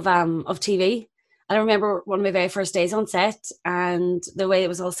experience of TV. And I remember one of my very first days on set, and the way it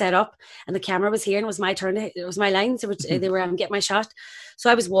was all set up, and the camera was here, and it was my turn. It was my lines. They were getting my shot. So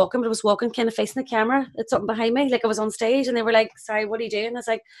I was walking kind of facing the camera. It's something behind me, like I was on stage, and they were like, "Sorry, what are you doing?" I was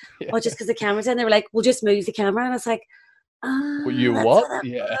like, "Oh, just because the camera's in." They were like, "We'll just move the camera," and I was like, you what?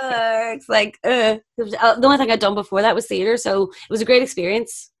 Yeah. It's like the only thing I'd done before that was theater, so it was a great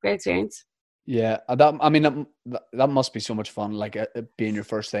experience. Yeah, that must be so much fun, like being your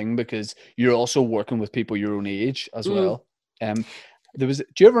first thing, because you're also working with people your own age as well. Do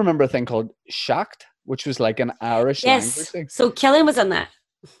you ever remember a thing called Shacked, which was like an Irish language thing? So Killian was in that,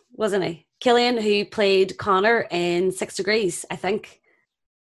 wasn't he? Killian, who played Connor in 6 Degrees, I think.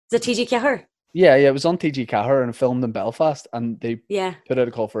 Is it TG Cahir? Yeah, it was on TG Cahir and filmed in Belfast, and they put out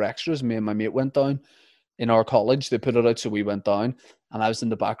a call for extras. Me and my mate went down. In our college, they put it out, so we went down, and I was in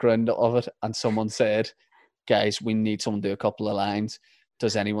the background of it, and someone said, "Guys, we need someone to do a couple of lines.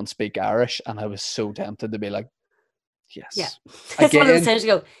 Does anyone speak Irish?" And I was so tempted to be like, yes. Yeah. It's one of those times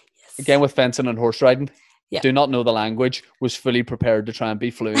you go, yes. Again, with fencing and horse riding, yeah. Do not know the language, was fully prepared to try and be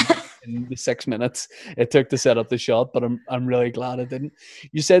fluent. in the 6 minutes it took to set up the shot, but I'm really glad it didn't.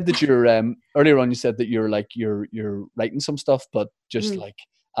 You said that you're earlier on. You said that you're like you're writing some stuff, but just like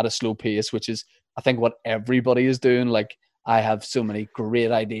at a slow pace, which is I think what everybody is doing. Like I have so many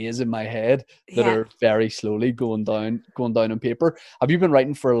great ideas in my head that are very slowly going down on paper. Have you been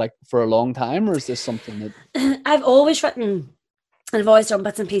writing for a long time, or is this something that I've always written, and I've always done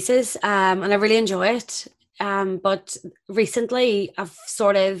bits and pieces, and I really enjoy it. But recently I've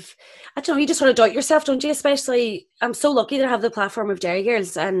sort of, I don't know, you just sort of doubt yourself, don't you? Especially, I'm so lucky to have the platform of Dairy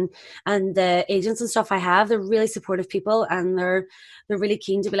Girls and the agents and stuff I have. They're really supportive people, and they're really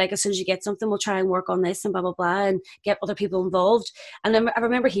keen to be like, as soon as you get something, we'll try and work on this and blah, blah, blah, and get other people involved. And then I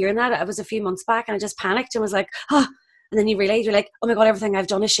remember hearing that. It was a few months back, and I just panicked and was like, oh. And then you realize, you're like, oh my God, everything I've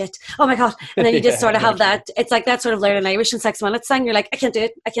done is shit. Oh my God. And then you just sort of have that. It's like that sort of learning Irish in 6 minutes thing. You're like, I can't do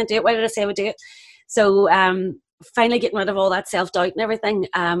it. Why did I say I would do it? So finally getting rid of all that self-doubt and everything,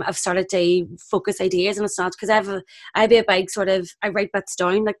 I've started to focus ideas, and it's not because I be a big sort of, I write bits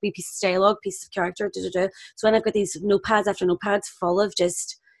down, like wee pieces of dialogue, pieces of character, So when I've got these notepads after notepads full of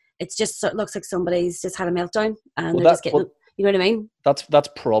just, it looks like somebody's just had a meltdown and they're just getting, you know what I mean? That's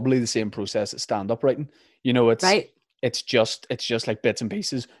probably the same process as stand-up writing. You know, it's right. It's just like bits and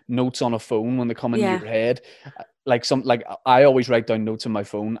pieces, notes on a phone when they come into your head. Like I always write down notes on my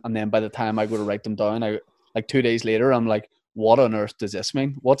phone, and then by the time I go to write them down, I like 2 days later, I'm like, what on earth does this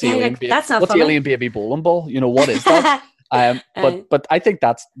mean? What's alien baby bowling ball? You know, what is that? But I think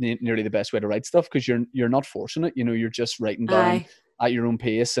that's nearly the best way to write stuff, because you're not forcing it. You know, you're just writing down at your own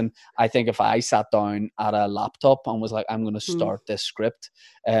pace. And I think if I sat down at a laptop and was like, I'm going to start this script,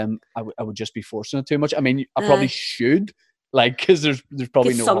 I would just be forcing it too much. I mean, I probably should, like, because there's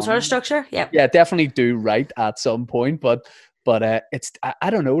probably no some sort of structure. Yeah, definitely do write at some point. But it's I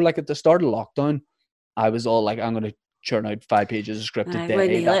don't know. Like at the start of lockdown, I was all like, I'm going to churn out 5 pages of script a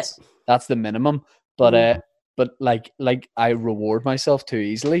day. That's the minimum. But like I reward myself too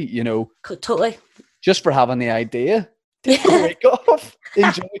easily, you know. Totally. Just for having the idea. Take a week off.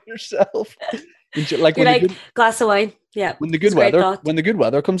 Enjoy yourself. Like you're like glass of wine. Yeah. When the good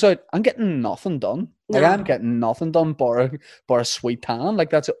weather comes out, I'm getting nothing done. Like I'm getting nothing done bar a sweet tan.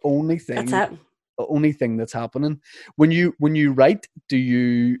 Like that's the only thing. That's it. The only thing that's happening. When you write, do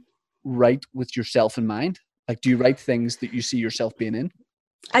you write with yourself in mind? Like, do you write things that you see yourself being in?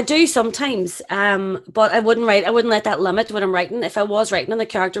 I do sometimes, but I wouldn't let that limit when I'm writing. If I was writing and the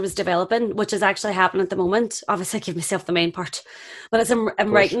character was developing, which is actually happening at the moment, obviously I give myself the main part. But as I'm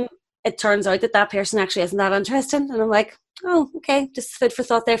writing, it turns out that person actually isn't that interesting. And I'm like, oh, okay, just food for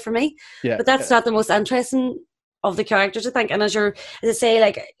thought there for me. Yeah, but that's not the most interesting of the characters, I think. And as I say,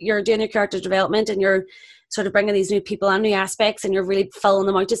 like, you're doing your character development and you're sort of bringing these new people and new aspects and you're really filling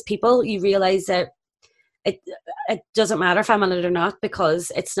them out as people, you realize that it doesn't matter if I'm in it or not,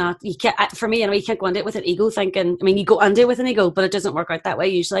 because it's not, you can't, for me anyway, you can't go into it with an ego thinking, I mean, you go into it with an ego, but it doesn't work out that way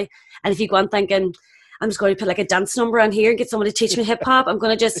usually. And if you go on thinking, I'm just going to put like a dance number on here and get someone to teach me hip hop, I'm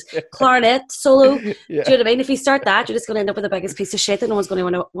going to just clarinet solo. Do you know what I mean? If you start that, you're just going to end up with the biggest piece of shit that no one's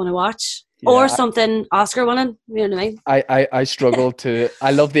going to want to watch. Or something Oscar winning, you know what I mean? I struggle to,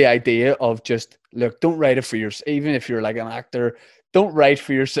 I love the idea of just, look, don't write it for yourself. Even if you're like an actor, don't write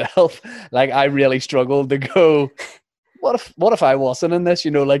for yourself. Like I really struggle to go, what if I wasn't in this?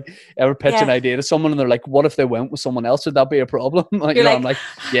 You know, like ever pitch an idea to someone and they're like, what if they went with someone else? Would that be a problem? Like, you know, I'm like,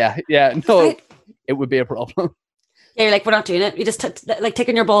 no, it would be a problem. Yeah, you're like, we're not doing it. You just like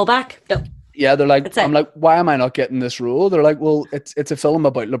taking your ball back. No. Yeah, they're like, I'm like, why am I not getting this role? They're like, well, it's a film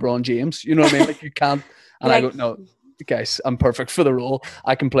about LeBron James. You know what I mean? Like you can't. And I go, no, guys, I'm perfect for the role.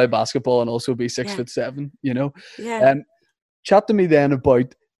 I can play basketball and also be 6'7", you know? Yeah. Chat to me then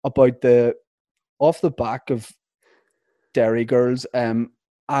about the, off the back of Dairy Girls.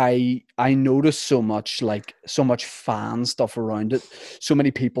 I noticed so much fan stuff around it. So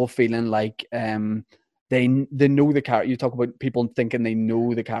many people feeling like they know the character. You talk about people thinking they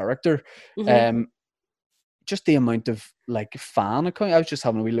know the character. Mm-hmm. Just the amount of like fan account. I was just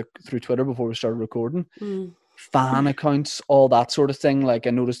having a wee look through Twitter before we started recording. Fan accounts, all that sort of thing. Like I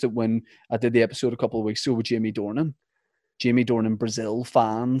noticed it when I did the episode a couple of weeks ago with Jamie Dornan Brazil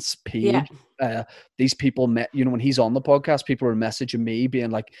fans page. These people met, you know, when he's on the podcast, people are messaging me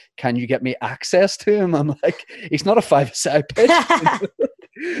being like, can you get me access to him? I'm like, he's not a 5-a-side pitch.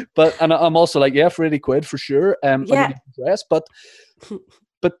 And I'm also like, yeah, for £80 for sure. Address, but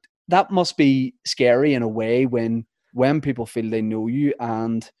that must be scary in a way when people feel they know you.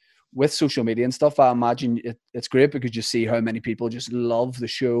 And with social media and stuff, I imagine it's great because you see how many people just love the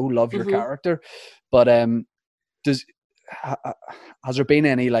show, love your character. But has there been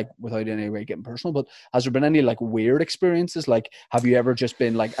any, like, without any way getting personal, but has there been any like weird experiences? Like, have you ever just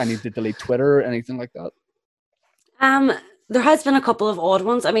been like, I need to delete Twitter or anything like that? Um, there has been a couple of odd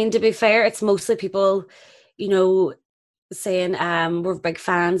ones. I mean, to be fair, it's mostly people, you know, saying we're big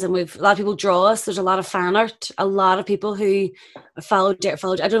fans, and we've a lot of people draw us. There's a lot of fan art. A lot of people who follow. I don't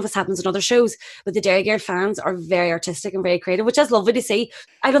know if this happens in other shows, but the Derry Girl fans are very artistic and very creative, which is lovely to see.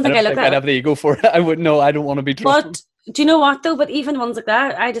 I don't think I look I'd at have the ego for it. I wouldn't know. I don't want to be drawn. But do you know what though? But even ones like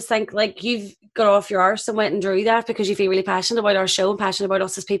that, I just think like you've got off your arse and went and drew that because you feel really passionate about our show and passionate about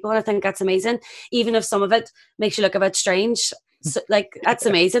us as people. And I think that's amazing. Even if some of it makes you look a bit strange, so, like that's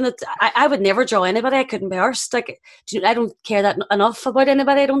amazing. I would never draw anybody. I couldn't be arsed. Like I don't care that enough about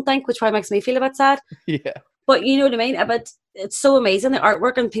anybody. I don't think, which probably makes me feel a bit sad. Yeah. But you know what I mean? But it's so amazing, the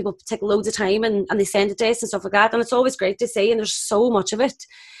artwork, and people take loads of time and they send it to us and stuff like that. And it's always great to see, and there's so much of it.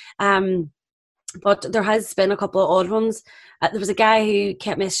 But there has been a couple of odd ones. There was a guy who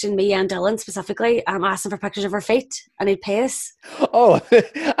kept messaging me and Dylan specifically, asking for pictures of her feet, and he'd pay us. Oh,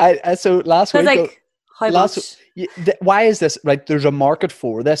 so last week. Like, how much? Why is this, right? There's a market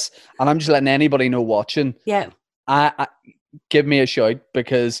for this, and I'm just letting anybody know watching. Yeah. I give me a shout,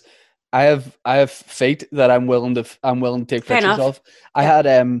 because I have feet that I'm willing to take pictures of. I had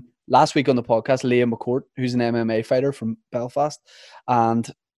last week on the podcast Liam McCourt, who's an MMA fighter from Belfast, and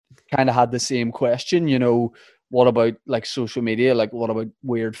kind of had the same question, you know, what about like social media? Like, what about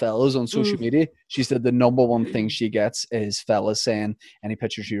weird fellas on social media? She said the number one thing she gets is fellas saying, any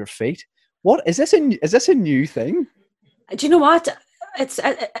pictures of your feet? What is this? Is this a new thing? Do you know what? I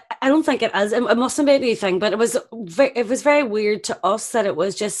don't think it is. It mustn't be a new thing, but it was very weird to us that it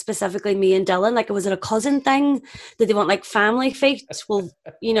was just specifically me and Dylan. Like, was it a cousin thing? Did they want like family feet? Well,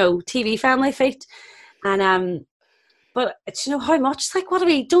 you know, TV family feet, and but you know how much? Like, what are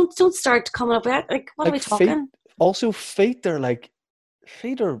we? Don't start coming up with that. Like, what are we talking? Feet, also, feet are like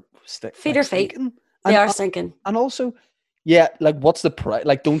feet are stinking. They are stinking. And also, yeah, like, what's the price?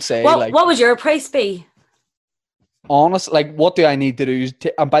 Like, don't say like. What would your price be? Honest, like, what do I need to do?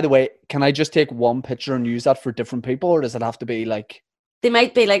 And by the way, can I just take one picture and use that for different people, or does it have to be like? They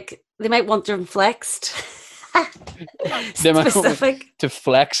might want them flexed. Specific to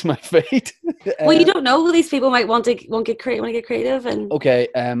flex my feet. Well, you don't know. These people might want to get creative and okay.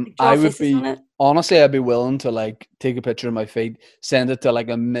 I would be honestly, I'd be willing to like take a picture of my feet, send it to like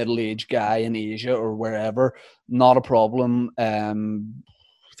a middle-aged guy in Asia or wherever. Not a problem.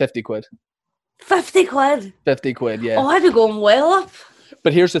 50 quid. 50 quid. 50 quid. Yeah. Oh, I'd be going well up.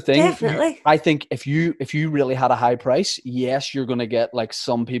 But here's the thing. Definitely. I think if you really had a high price, yes, you're going to get like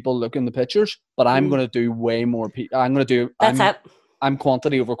some people looking the pictures, but I'm going to do way more. I'm going to do. I'm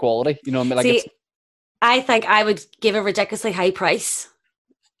quantity over quality. You know what I mean? Like, see, I think I would give a ridiculously high price,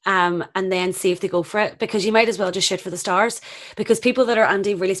 and then see if they go for it, because you might as well just shoot for the stars. Because people that are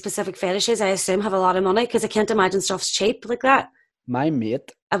into really specific fetishes, I assume, have a lot of money, because I can't imagine stuff's cheap like that. My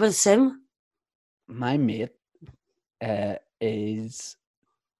mate. I would assume. My mate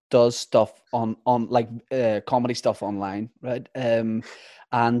does stuff on like comedy stuff online, right?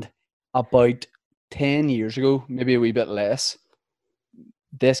 And about 10 years ago, maybe a wee bit less,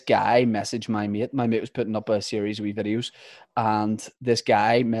 this guy messaged my mate. My mate was putting up a series of wee videos, and this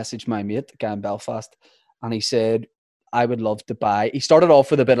guy messaged my mate, the guy in Belfast, and he said, I would love to buy. He started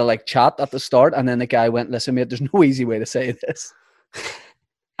off with a bit of like chat at the start, and then the guy went, listen, mate, there's no easy way to say this.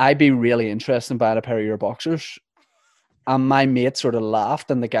 I'd be really interested in buying a pair of your boxers. And my mate sort of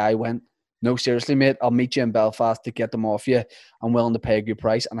laughed, and the guy went, no, seriously, mate, I'll meet you in Belfast to get them off you. I'm willing to pay a good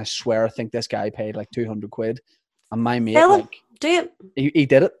price. And I swear, I think this guy paid like 200 quid. And my mate, do it. He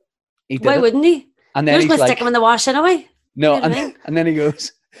did it. Why wouldn't he? And then he's going to stick him in the wash anyway. No, and then he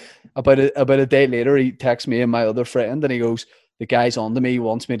goes, about a day later, he texts me and my other friend, and he goes, the guy's on to me, he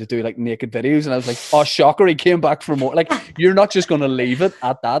wants me to do like naked videos. And I was like, oh, shocker, he came back for more. Like, you're not just going to leave it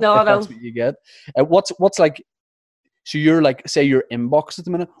at that. No, that's what you get. What's like, so you're like, say your inbox at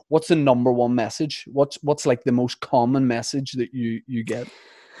the minute, what's the number one message? What's like the most common message that you get?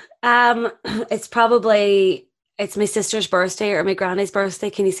 It's my sister's birthday or my granny's birthday.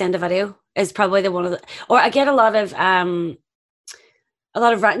 Can you send a video? Is probably the one of the, or I get a lot of the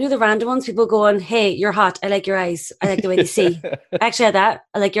random ones, people going, hey, you're hot, I like your eyes, I like the way they see. I actually had that,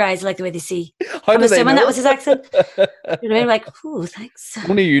 I like your eyes, I like the way they see. I'm assuming that was his accent. You know what I mean? Like, oh, thanks.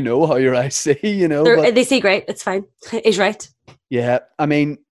 Only you know how your eyes see, you know. They see great, it's fine. He's right. Yeah, I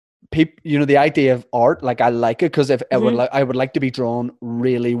mean, people, you know, the idea of art, like, I like it, because if I would like to be drawn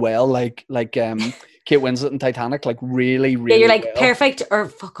really well, like Kate Winslet in Titanic, like really, Yeah, really you're like well. perfect or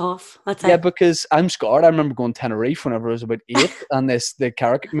fuck off. That's Yeah, it. because I'm scarred. I remember going to Tenerife whenever I was about 8, and the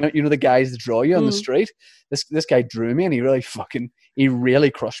character, you know, the guys that draw you on the street. This guy drew me, and he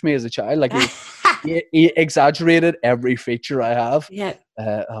really crushed me as a child. Like he exaggerated every feature I have. Yeah.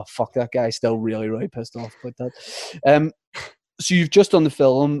 Oh fuck, that guy still really pissed off about that. So you've just done the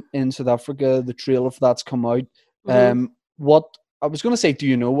film in South Africa. The trailer for that's come out. What I was going to say, do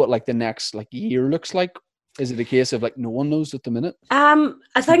you know what like the next like year looks like? Is it a case of like no one knows at the minute? I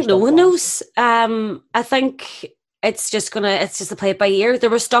think no one knows. I think it's just to play it by ear.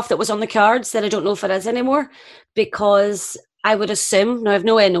 There was stuff that was on the cards that I don't know if it is anymore, because I would assume, now I have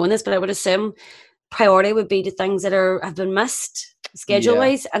no way of knowing this, but I would assume priority would be to things that have been missed schedule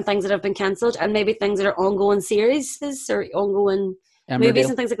wise, and things that have been cancelled, and maybe things that are ongoing series or ongoing movies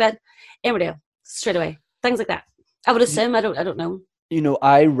and things like that. Emmerdale, straight away, things like that. I would assume. I don't know. You know,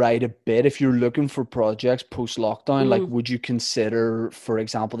 I write a bit. If you're looking for projects post lockdown, like, would you consider, for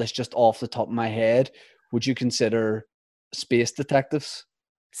example, this just off the top of my head, would you consider Space Detectives?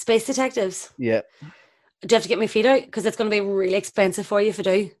 Space Detectives? Yeah. Do you have to get my feet out? Because it's going to be really expensive for you if I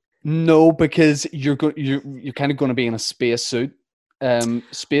do. No, because you're kind of going to be in a space suit.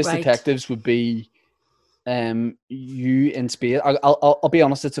 Space Detectives would be you in space. I'll be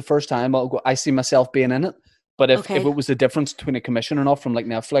honest, it's the first time I see myself being in it. But if it was the difference between a commission or not from like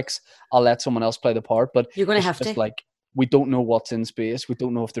Netflix, I'll let someone else play the part. But you're going to have to. Like, we don't know what's in space. We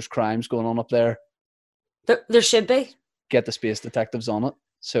don't know if there's crimes going on up there. There should be. Get the Space Detectives on it.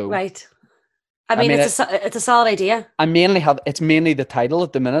 So right. I mean it's a solid idea. It's mainly the title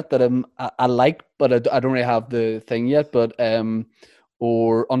at the minute that I like, but I don't really have the thing yet. But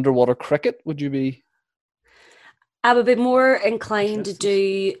or Underwater Cricket, would you be? I would be more inclined to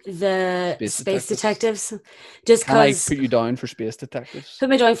do the Space Detectives, just because. Can I put you down for Space Detectives? Put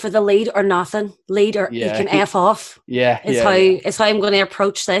me down for the lead or nothing. Lead or you can F off. Yeah, It's how I'm going to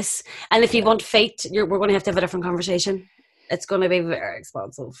approach this. And if you want Fate, we're going to have a different conversation. It's going to be very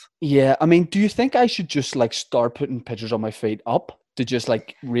expensive. Yeah, I mean, do you think I should just like start putting pictures on my feet up to just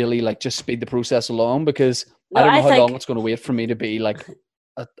like really like just speed the process along? Because I don't know how long it's going to wait for me to be like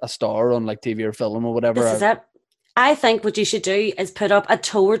a star on like TV or film or whatever. This is it. I think what you should do is put up a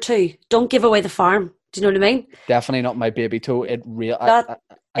toe or two. Don't give away the farm. Do you know what I mean? Definitely not my baby toe. If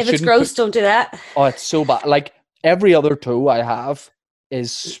it's gross, don't do that. Oh, it's so bad. Like every other toe I have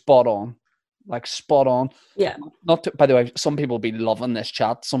is spot on. Like spot on. Yeah. By the way, some people be loving this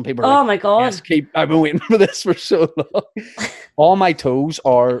chat. Some people are my God. Yes, I've been waiting for this for so long. All my toes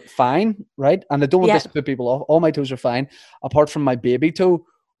are fine, right? And I don't want this to put people off. All my toes are fine, apart from my baby toe,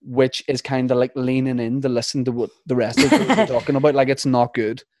 which is kind of like leaning in to listen to what the rest of the are talking about. Like, it's not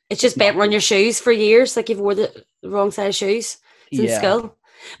good. It's just bent on your shoes for years. Like you've wore the wrong size shoes. It's in skill.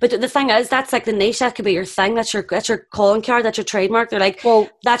 But the thing is, that's like the niche. That could be your thing. That's your calling card. That's your trademark. They're like, well,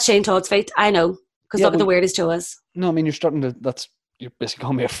 that's Shane Todd's feet. I know, because look at the weirdest toe is. No, I mean, you're basically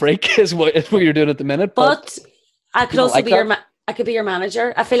calling me a freak. is what you're doing at the minute. But I could also be I could be your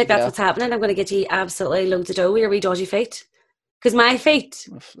manager. I feel like that's what's happening. I'm going to get you absolutely loads of dough with your wee dodgy feet. Because my feet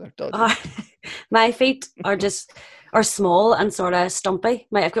are small and sort of stumpy.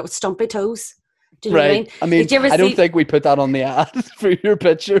 I've got stumpy toes. Do you know what I mean? I mean, I don't think we put that on the ad for your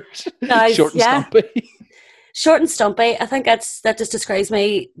pictures. Guys, short and stumpy. Short and stumpy. I think that just describes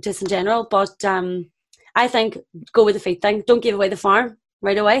me just in general. But I think go with the feet thing. Don't give away the farm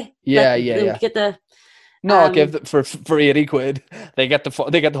right away. Yeah. Get the. No, I'll give it for £80. They get the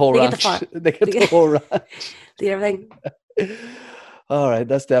whole ranch. They get the whole ranch. Everything. All right,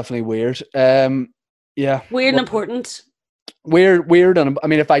 that's definitely weird. Yeah, weird and important. Weird, and I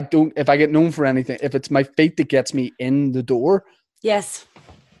mean, if I get known for anything, if it's my feet that gets me in the door, yes,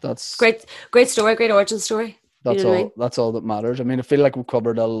 that's great story, great origin story. That's all. I mean? That's all that matters. I mean, I feel like we've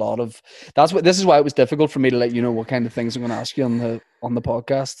covered a lot of. This is why it was difficult for me to let you know what kind of things I'm going to ask you on the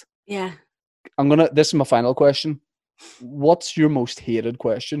podcast. Yeah, This is my final question. What's your most hated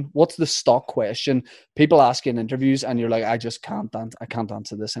question? What's the stock question people ask in interviews and you're like, I can't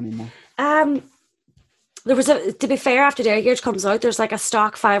answer this anymore? There was to be fair, after Dairy Gears comes out, there's like a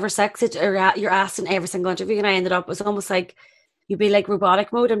stock 5 or 6 that you're asked in every single interview, and I ended up, it was almost like you'd be like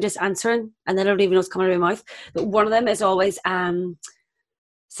robotic mode. I'm just answering and then I don't even know what's coming out of my mouth. But one of them is always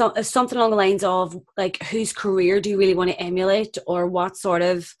something along the lines of like, whose career do you really want to emulate, or what sort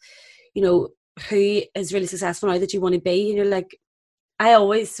of, who is really successful now that you want to be? And you're like, I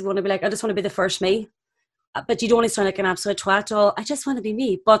always want to be like, I just want to be the first me. But you don't want to sound like an absolute twat. I just want to be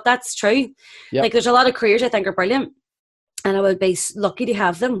me. But that's true. Yep. Like, there's a lot of careers I think are brilliant, and I would be lucky to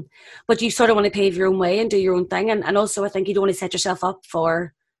have them. But you sort of want to pave your own way and do your own thing. And also, I think you don't want to set yourself up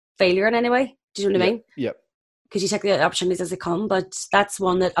for failure in any way. Do you know what I mean? Yep. Because you take the opportunities as they come, but that's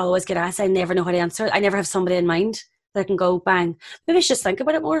one that I always get asked. I never know how to answer it. I never have somebody in mind that I can go, bang. Maybe I should just think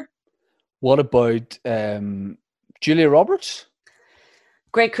about it more. What about Julia Roberts?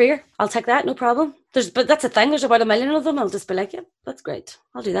 Great career. I'll take that, no problem. But that's the thing. There's about 1 million of them. I'll just be like, yeah, that's great.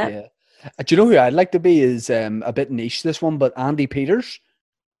 I'll do that. Yeah. Do you know who I'd like to be? Is a bit niche, this one, but Andy Peters.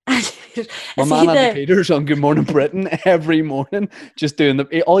 My man Andy Peters on Good Morning Britain every morning, just doing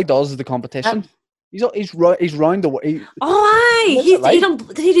all he does is the competition. He's round the way.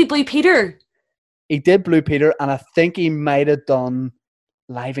 Did he do Blue Peter? He did Blue Peter, and I think he might have done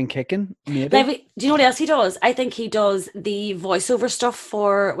Live and Kicking. Maybe. Do you know what else he does? I think he does the voiceover stuff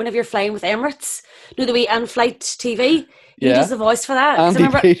for whenever you're flying with Emirates. You know the wee in-flight TV. He does the voice for that. Andy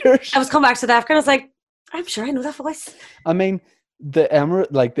Peters. I was coming back to South Africa and I was like, I'm sure I know that voice. I mean, the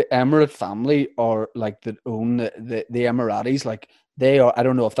Emirate family are like that own the Emiratis. Like they are. I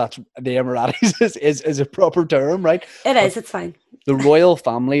don't know if that's the Emiratis is a proper term, right? It is. It's fine. The royal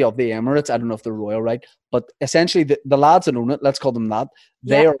family of the Emirates. I don't know if they're royal, right? But essentially, the lads that own it, let's call them that.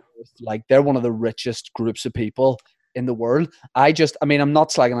 They are like they're one of the richest groups of people in the world. I'm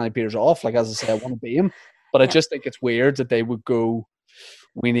not slagging Andy Peters off. Like as I say, I want to be him, but I just think it's weird that they would go.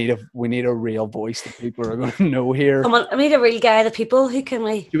 We need a real voice that people are going to know here. Come on, I need a real guy. The people who can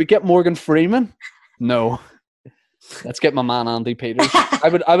we? Do we get Morgan Freeman? No. Let's get my man Andy Peters.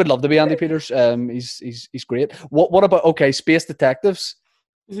 I would love to be Andy Peters. He's great. What about Space Detectives?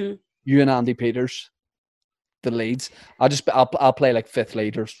 Mm-hmm. You and Andy Peters, the leads. I'll play like 5th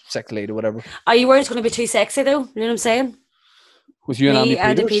lead or 6th lead or whatever. Are you worried it's going to be too sexy though? You know what I'm saying? With you and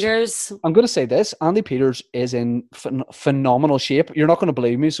Andy Peters. I'm going to say this. Andy Peters is in phenomenal shape. You're not going to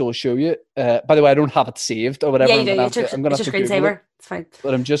believe me, so I'll show you. By the way, I don't have it saved or whatever. Yeah, you do. It's your screensaver. It's fine.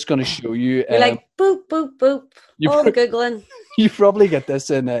 But I'm just going to show you. You're like, boop, boop, boop. I'm Googling. You probably get this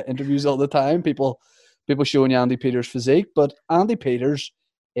in interviews all the time. People showing you Andy Peters' physique. But Andy Peters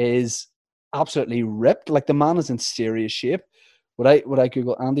is absolutely ripped. Like the man is in serious shape. Would I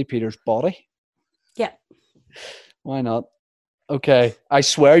Google Andy Peters' body? Yeah. Why not? Okay, I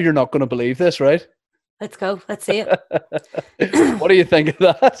swear you're not going to believe this, right? Let's go. Let's see it. What do you think of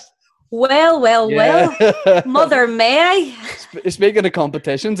that? Well. Mother may I? Speaking of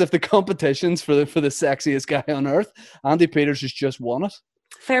competitions, if the competition's for the sexiest guy on earth, Andy Peters has just won it.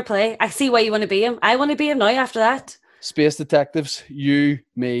 Fair play. I see why you want to be him. I want to be him now after that. Space Detectives, you,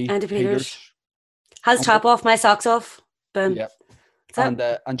 me, Andy Peters. Has top off, my socks off. Boom. Yeah.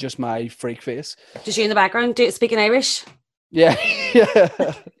 And just my freak face. Just you in the background speaking Irish. Yeah.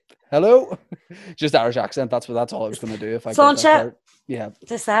 Hello. Just Irish accent. That's all I was going to do if I got that part. Yeah.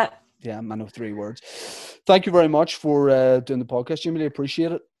 Just that. Yeah, I know 3 words. Thank you very much for doing the podcast, Jimmy.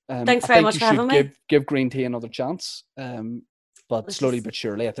 Appreciate it. Thanks very much for having me. Give Green Tea another chance. But slowly but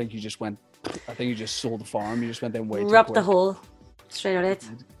surely, I think you just sold the farm. You just went in way too quick. Rubbed the hole straight out it.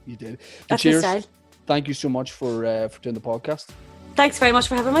 You did. That's cheers. My style. Thank you so much for doing the podcast. Thanks very much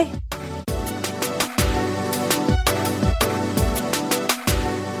for having me.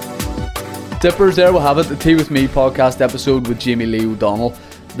 Dippers, there we'll have it. The Tea With Me podcast episode with Jamie Lee O'Donnell.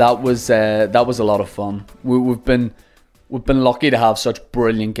 That was a lot of fun. We've been lucky to have such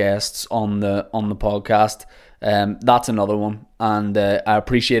brilliant guests on the podcast. That's another one, and I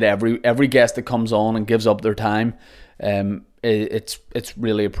appreciate every guest that comes on and gives up their time. It's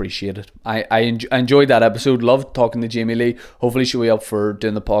really appreciated. I enjoyed that episode. Loved talking to Jamie Lee. Hopefully she'll be up for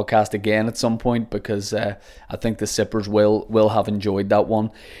doing the podcast again at some point, because I think the Sippers will have enjoyed that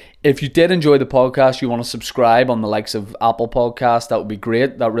one. If you did enjoy the podcast, you want to subscribe on the likes of Apple Podcasts, that would be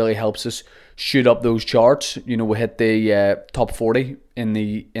great. That really helps us shoot up those charts. You know, we hit the top 40 in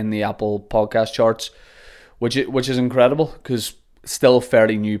the Apple Podcast charts, which is incredible, because it's still a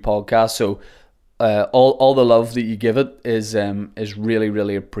fairly new podcast. So all the love that you give it is really,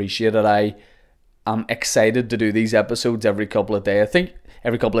 really appreciated. I am excited to do these episodes every couple of days. I think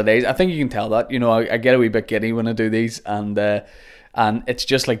you can tell that. You know, I get a wee bit giddy when I do these, and it's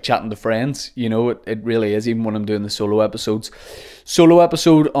just like chatting to friends. You know, it really is, even when I'm doing the solo episodes. Solo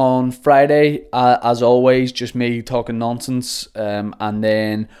episode on Friday, as always, just me talking nonsense. And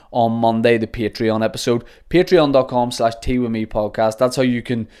then on Monday, the Patreon episode. Patreon.com/teawithmepodcast. That's how you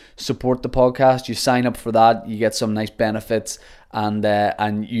can support the podcast. You sign up for that. You get some nice benefits. And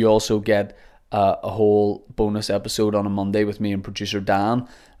you also get a whole bonus episode on a Monday with me and producer Dan.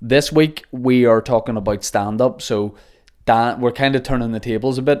 This week, we are talking about stand-up. So Dan, we're kind of turning the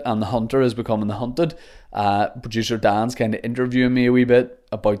tables a bit, and the hunter is becoming the hunted. Producer Dan's kind of interviewing me a wee bit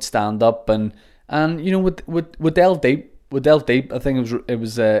about stand-up, and you know, we delve deep. I think it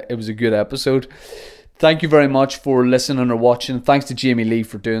was a good episode. Thank you very much for listening or watching. Thanks to Jamie Lee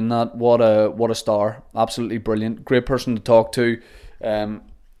for doing that. What a star. Absolutely brilliant. Great person to talk to. I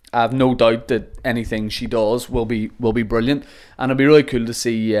have no doubt that anything she does will be brilliant, and it'll be really cool to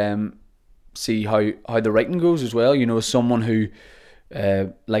see how the writing goes as well. You know, as someone who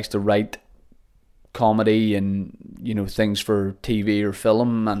likes to write comedy and, you know, things for TV or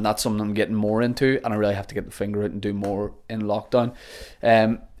film, and that's something I'm getting more into, and I really have to get the finger out and do more in lockdown.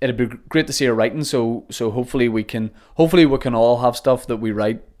 It'd be great to see her writing, so hopefully we can all have stuff that we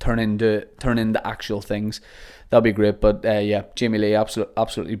write turn into actual things. That'll be great. But yeah, Jamie Lee,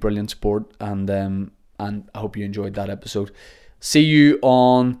 absolutely brilliant sport, and I hope you enjoyed that episode. See you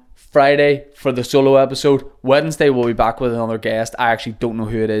on Friday for the solo episode. Wednesday we'll be back with another guest. I actually don't know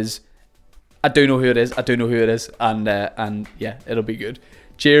who it is. I do know who it is, and yeah, it'll be good.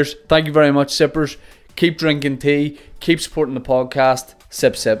 Cheers. Thank you very much, sippers. Keep drinking tea. Keep supporting the podcast.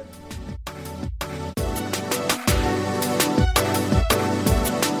 Sip, sip.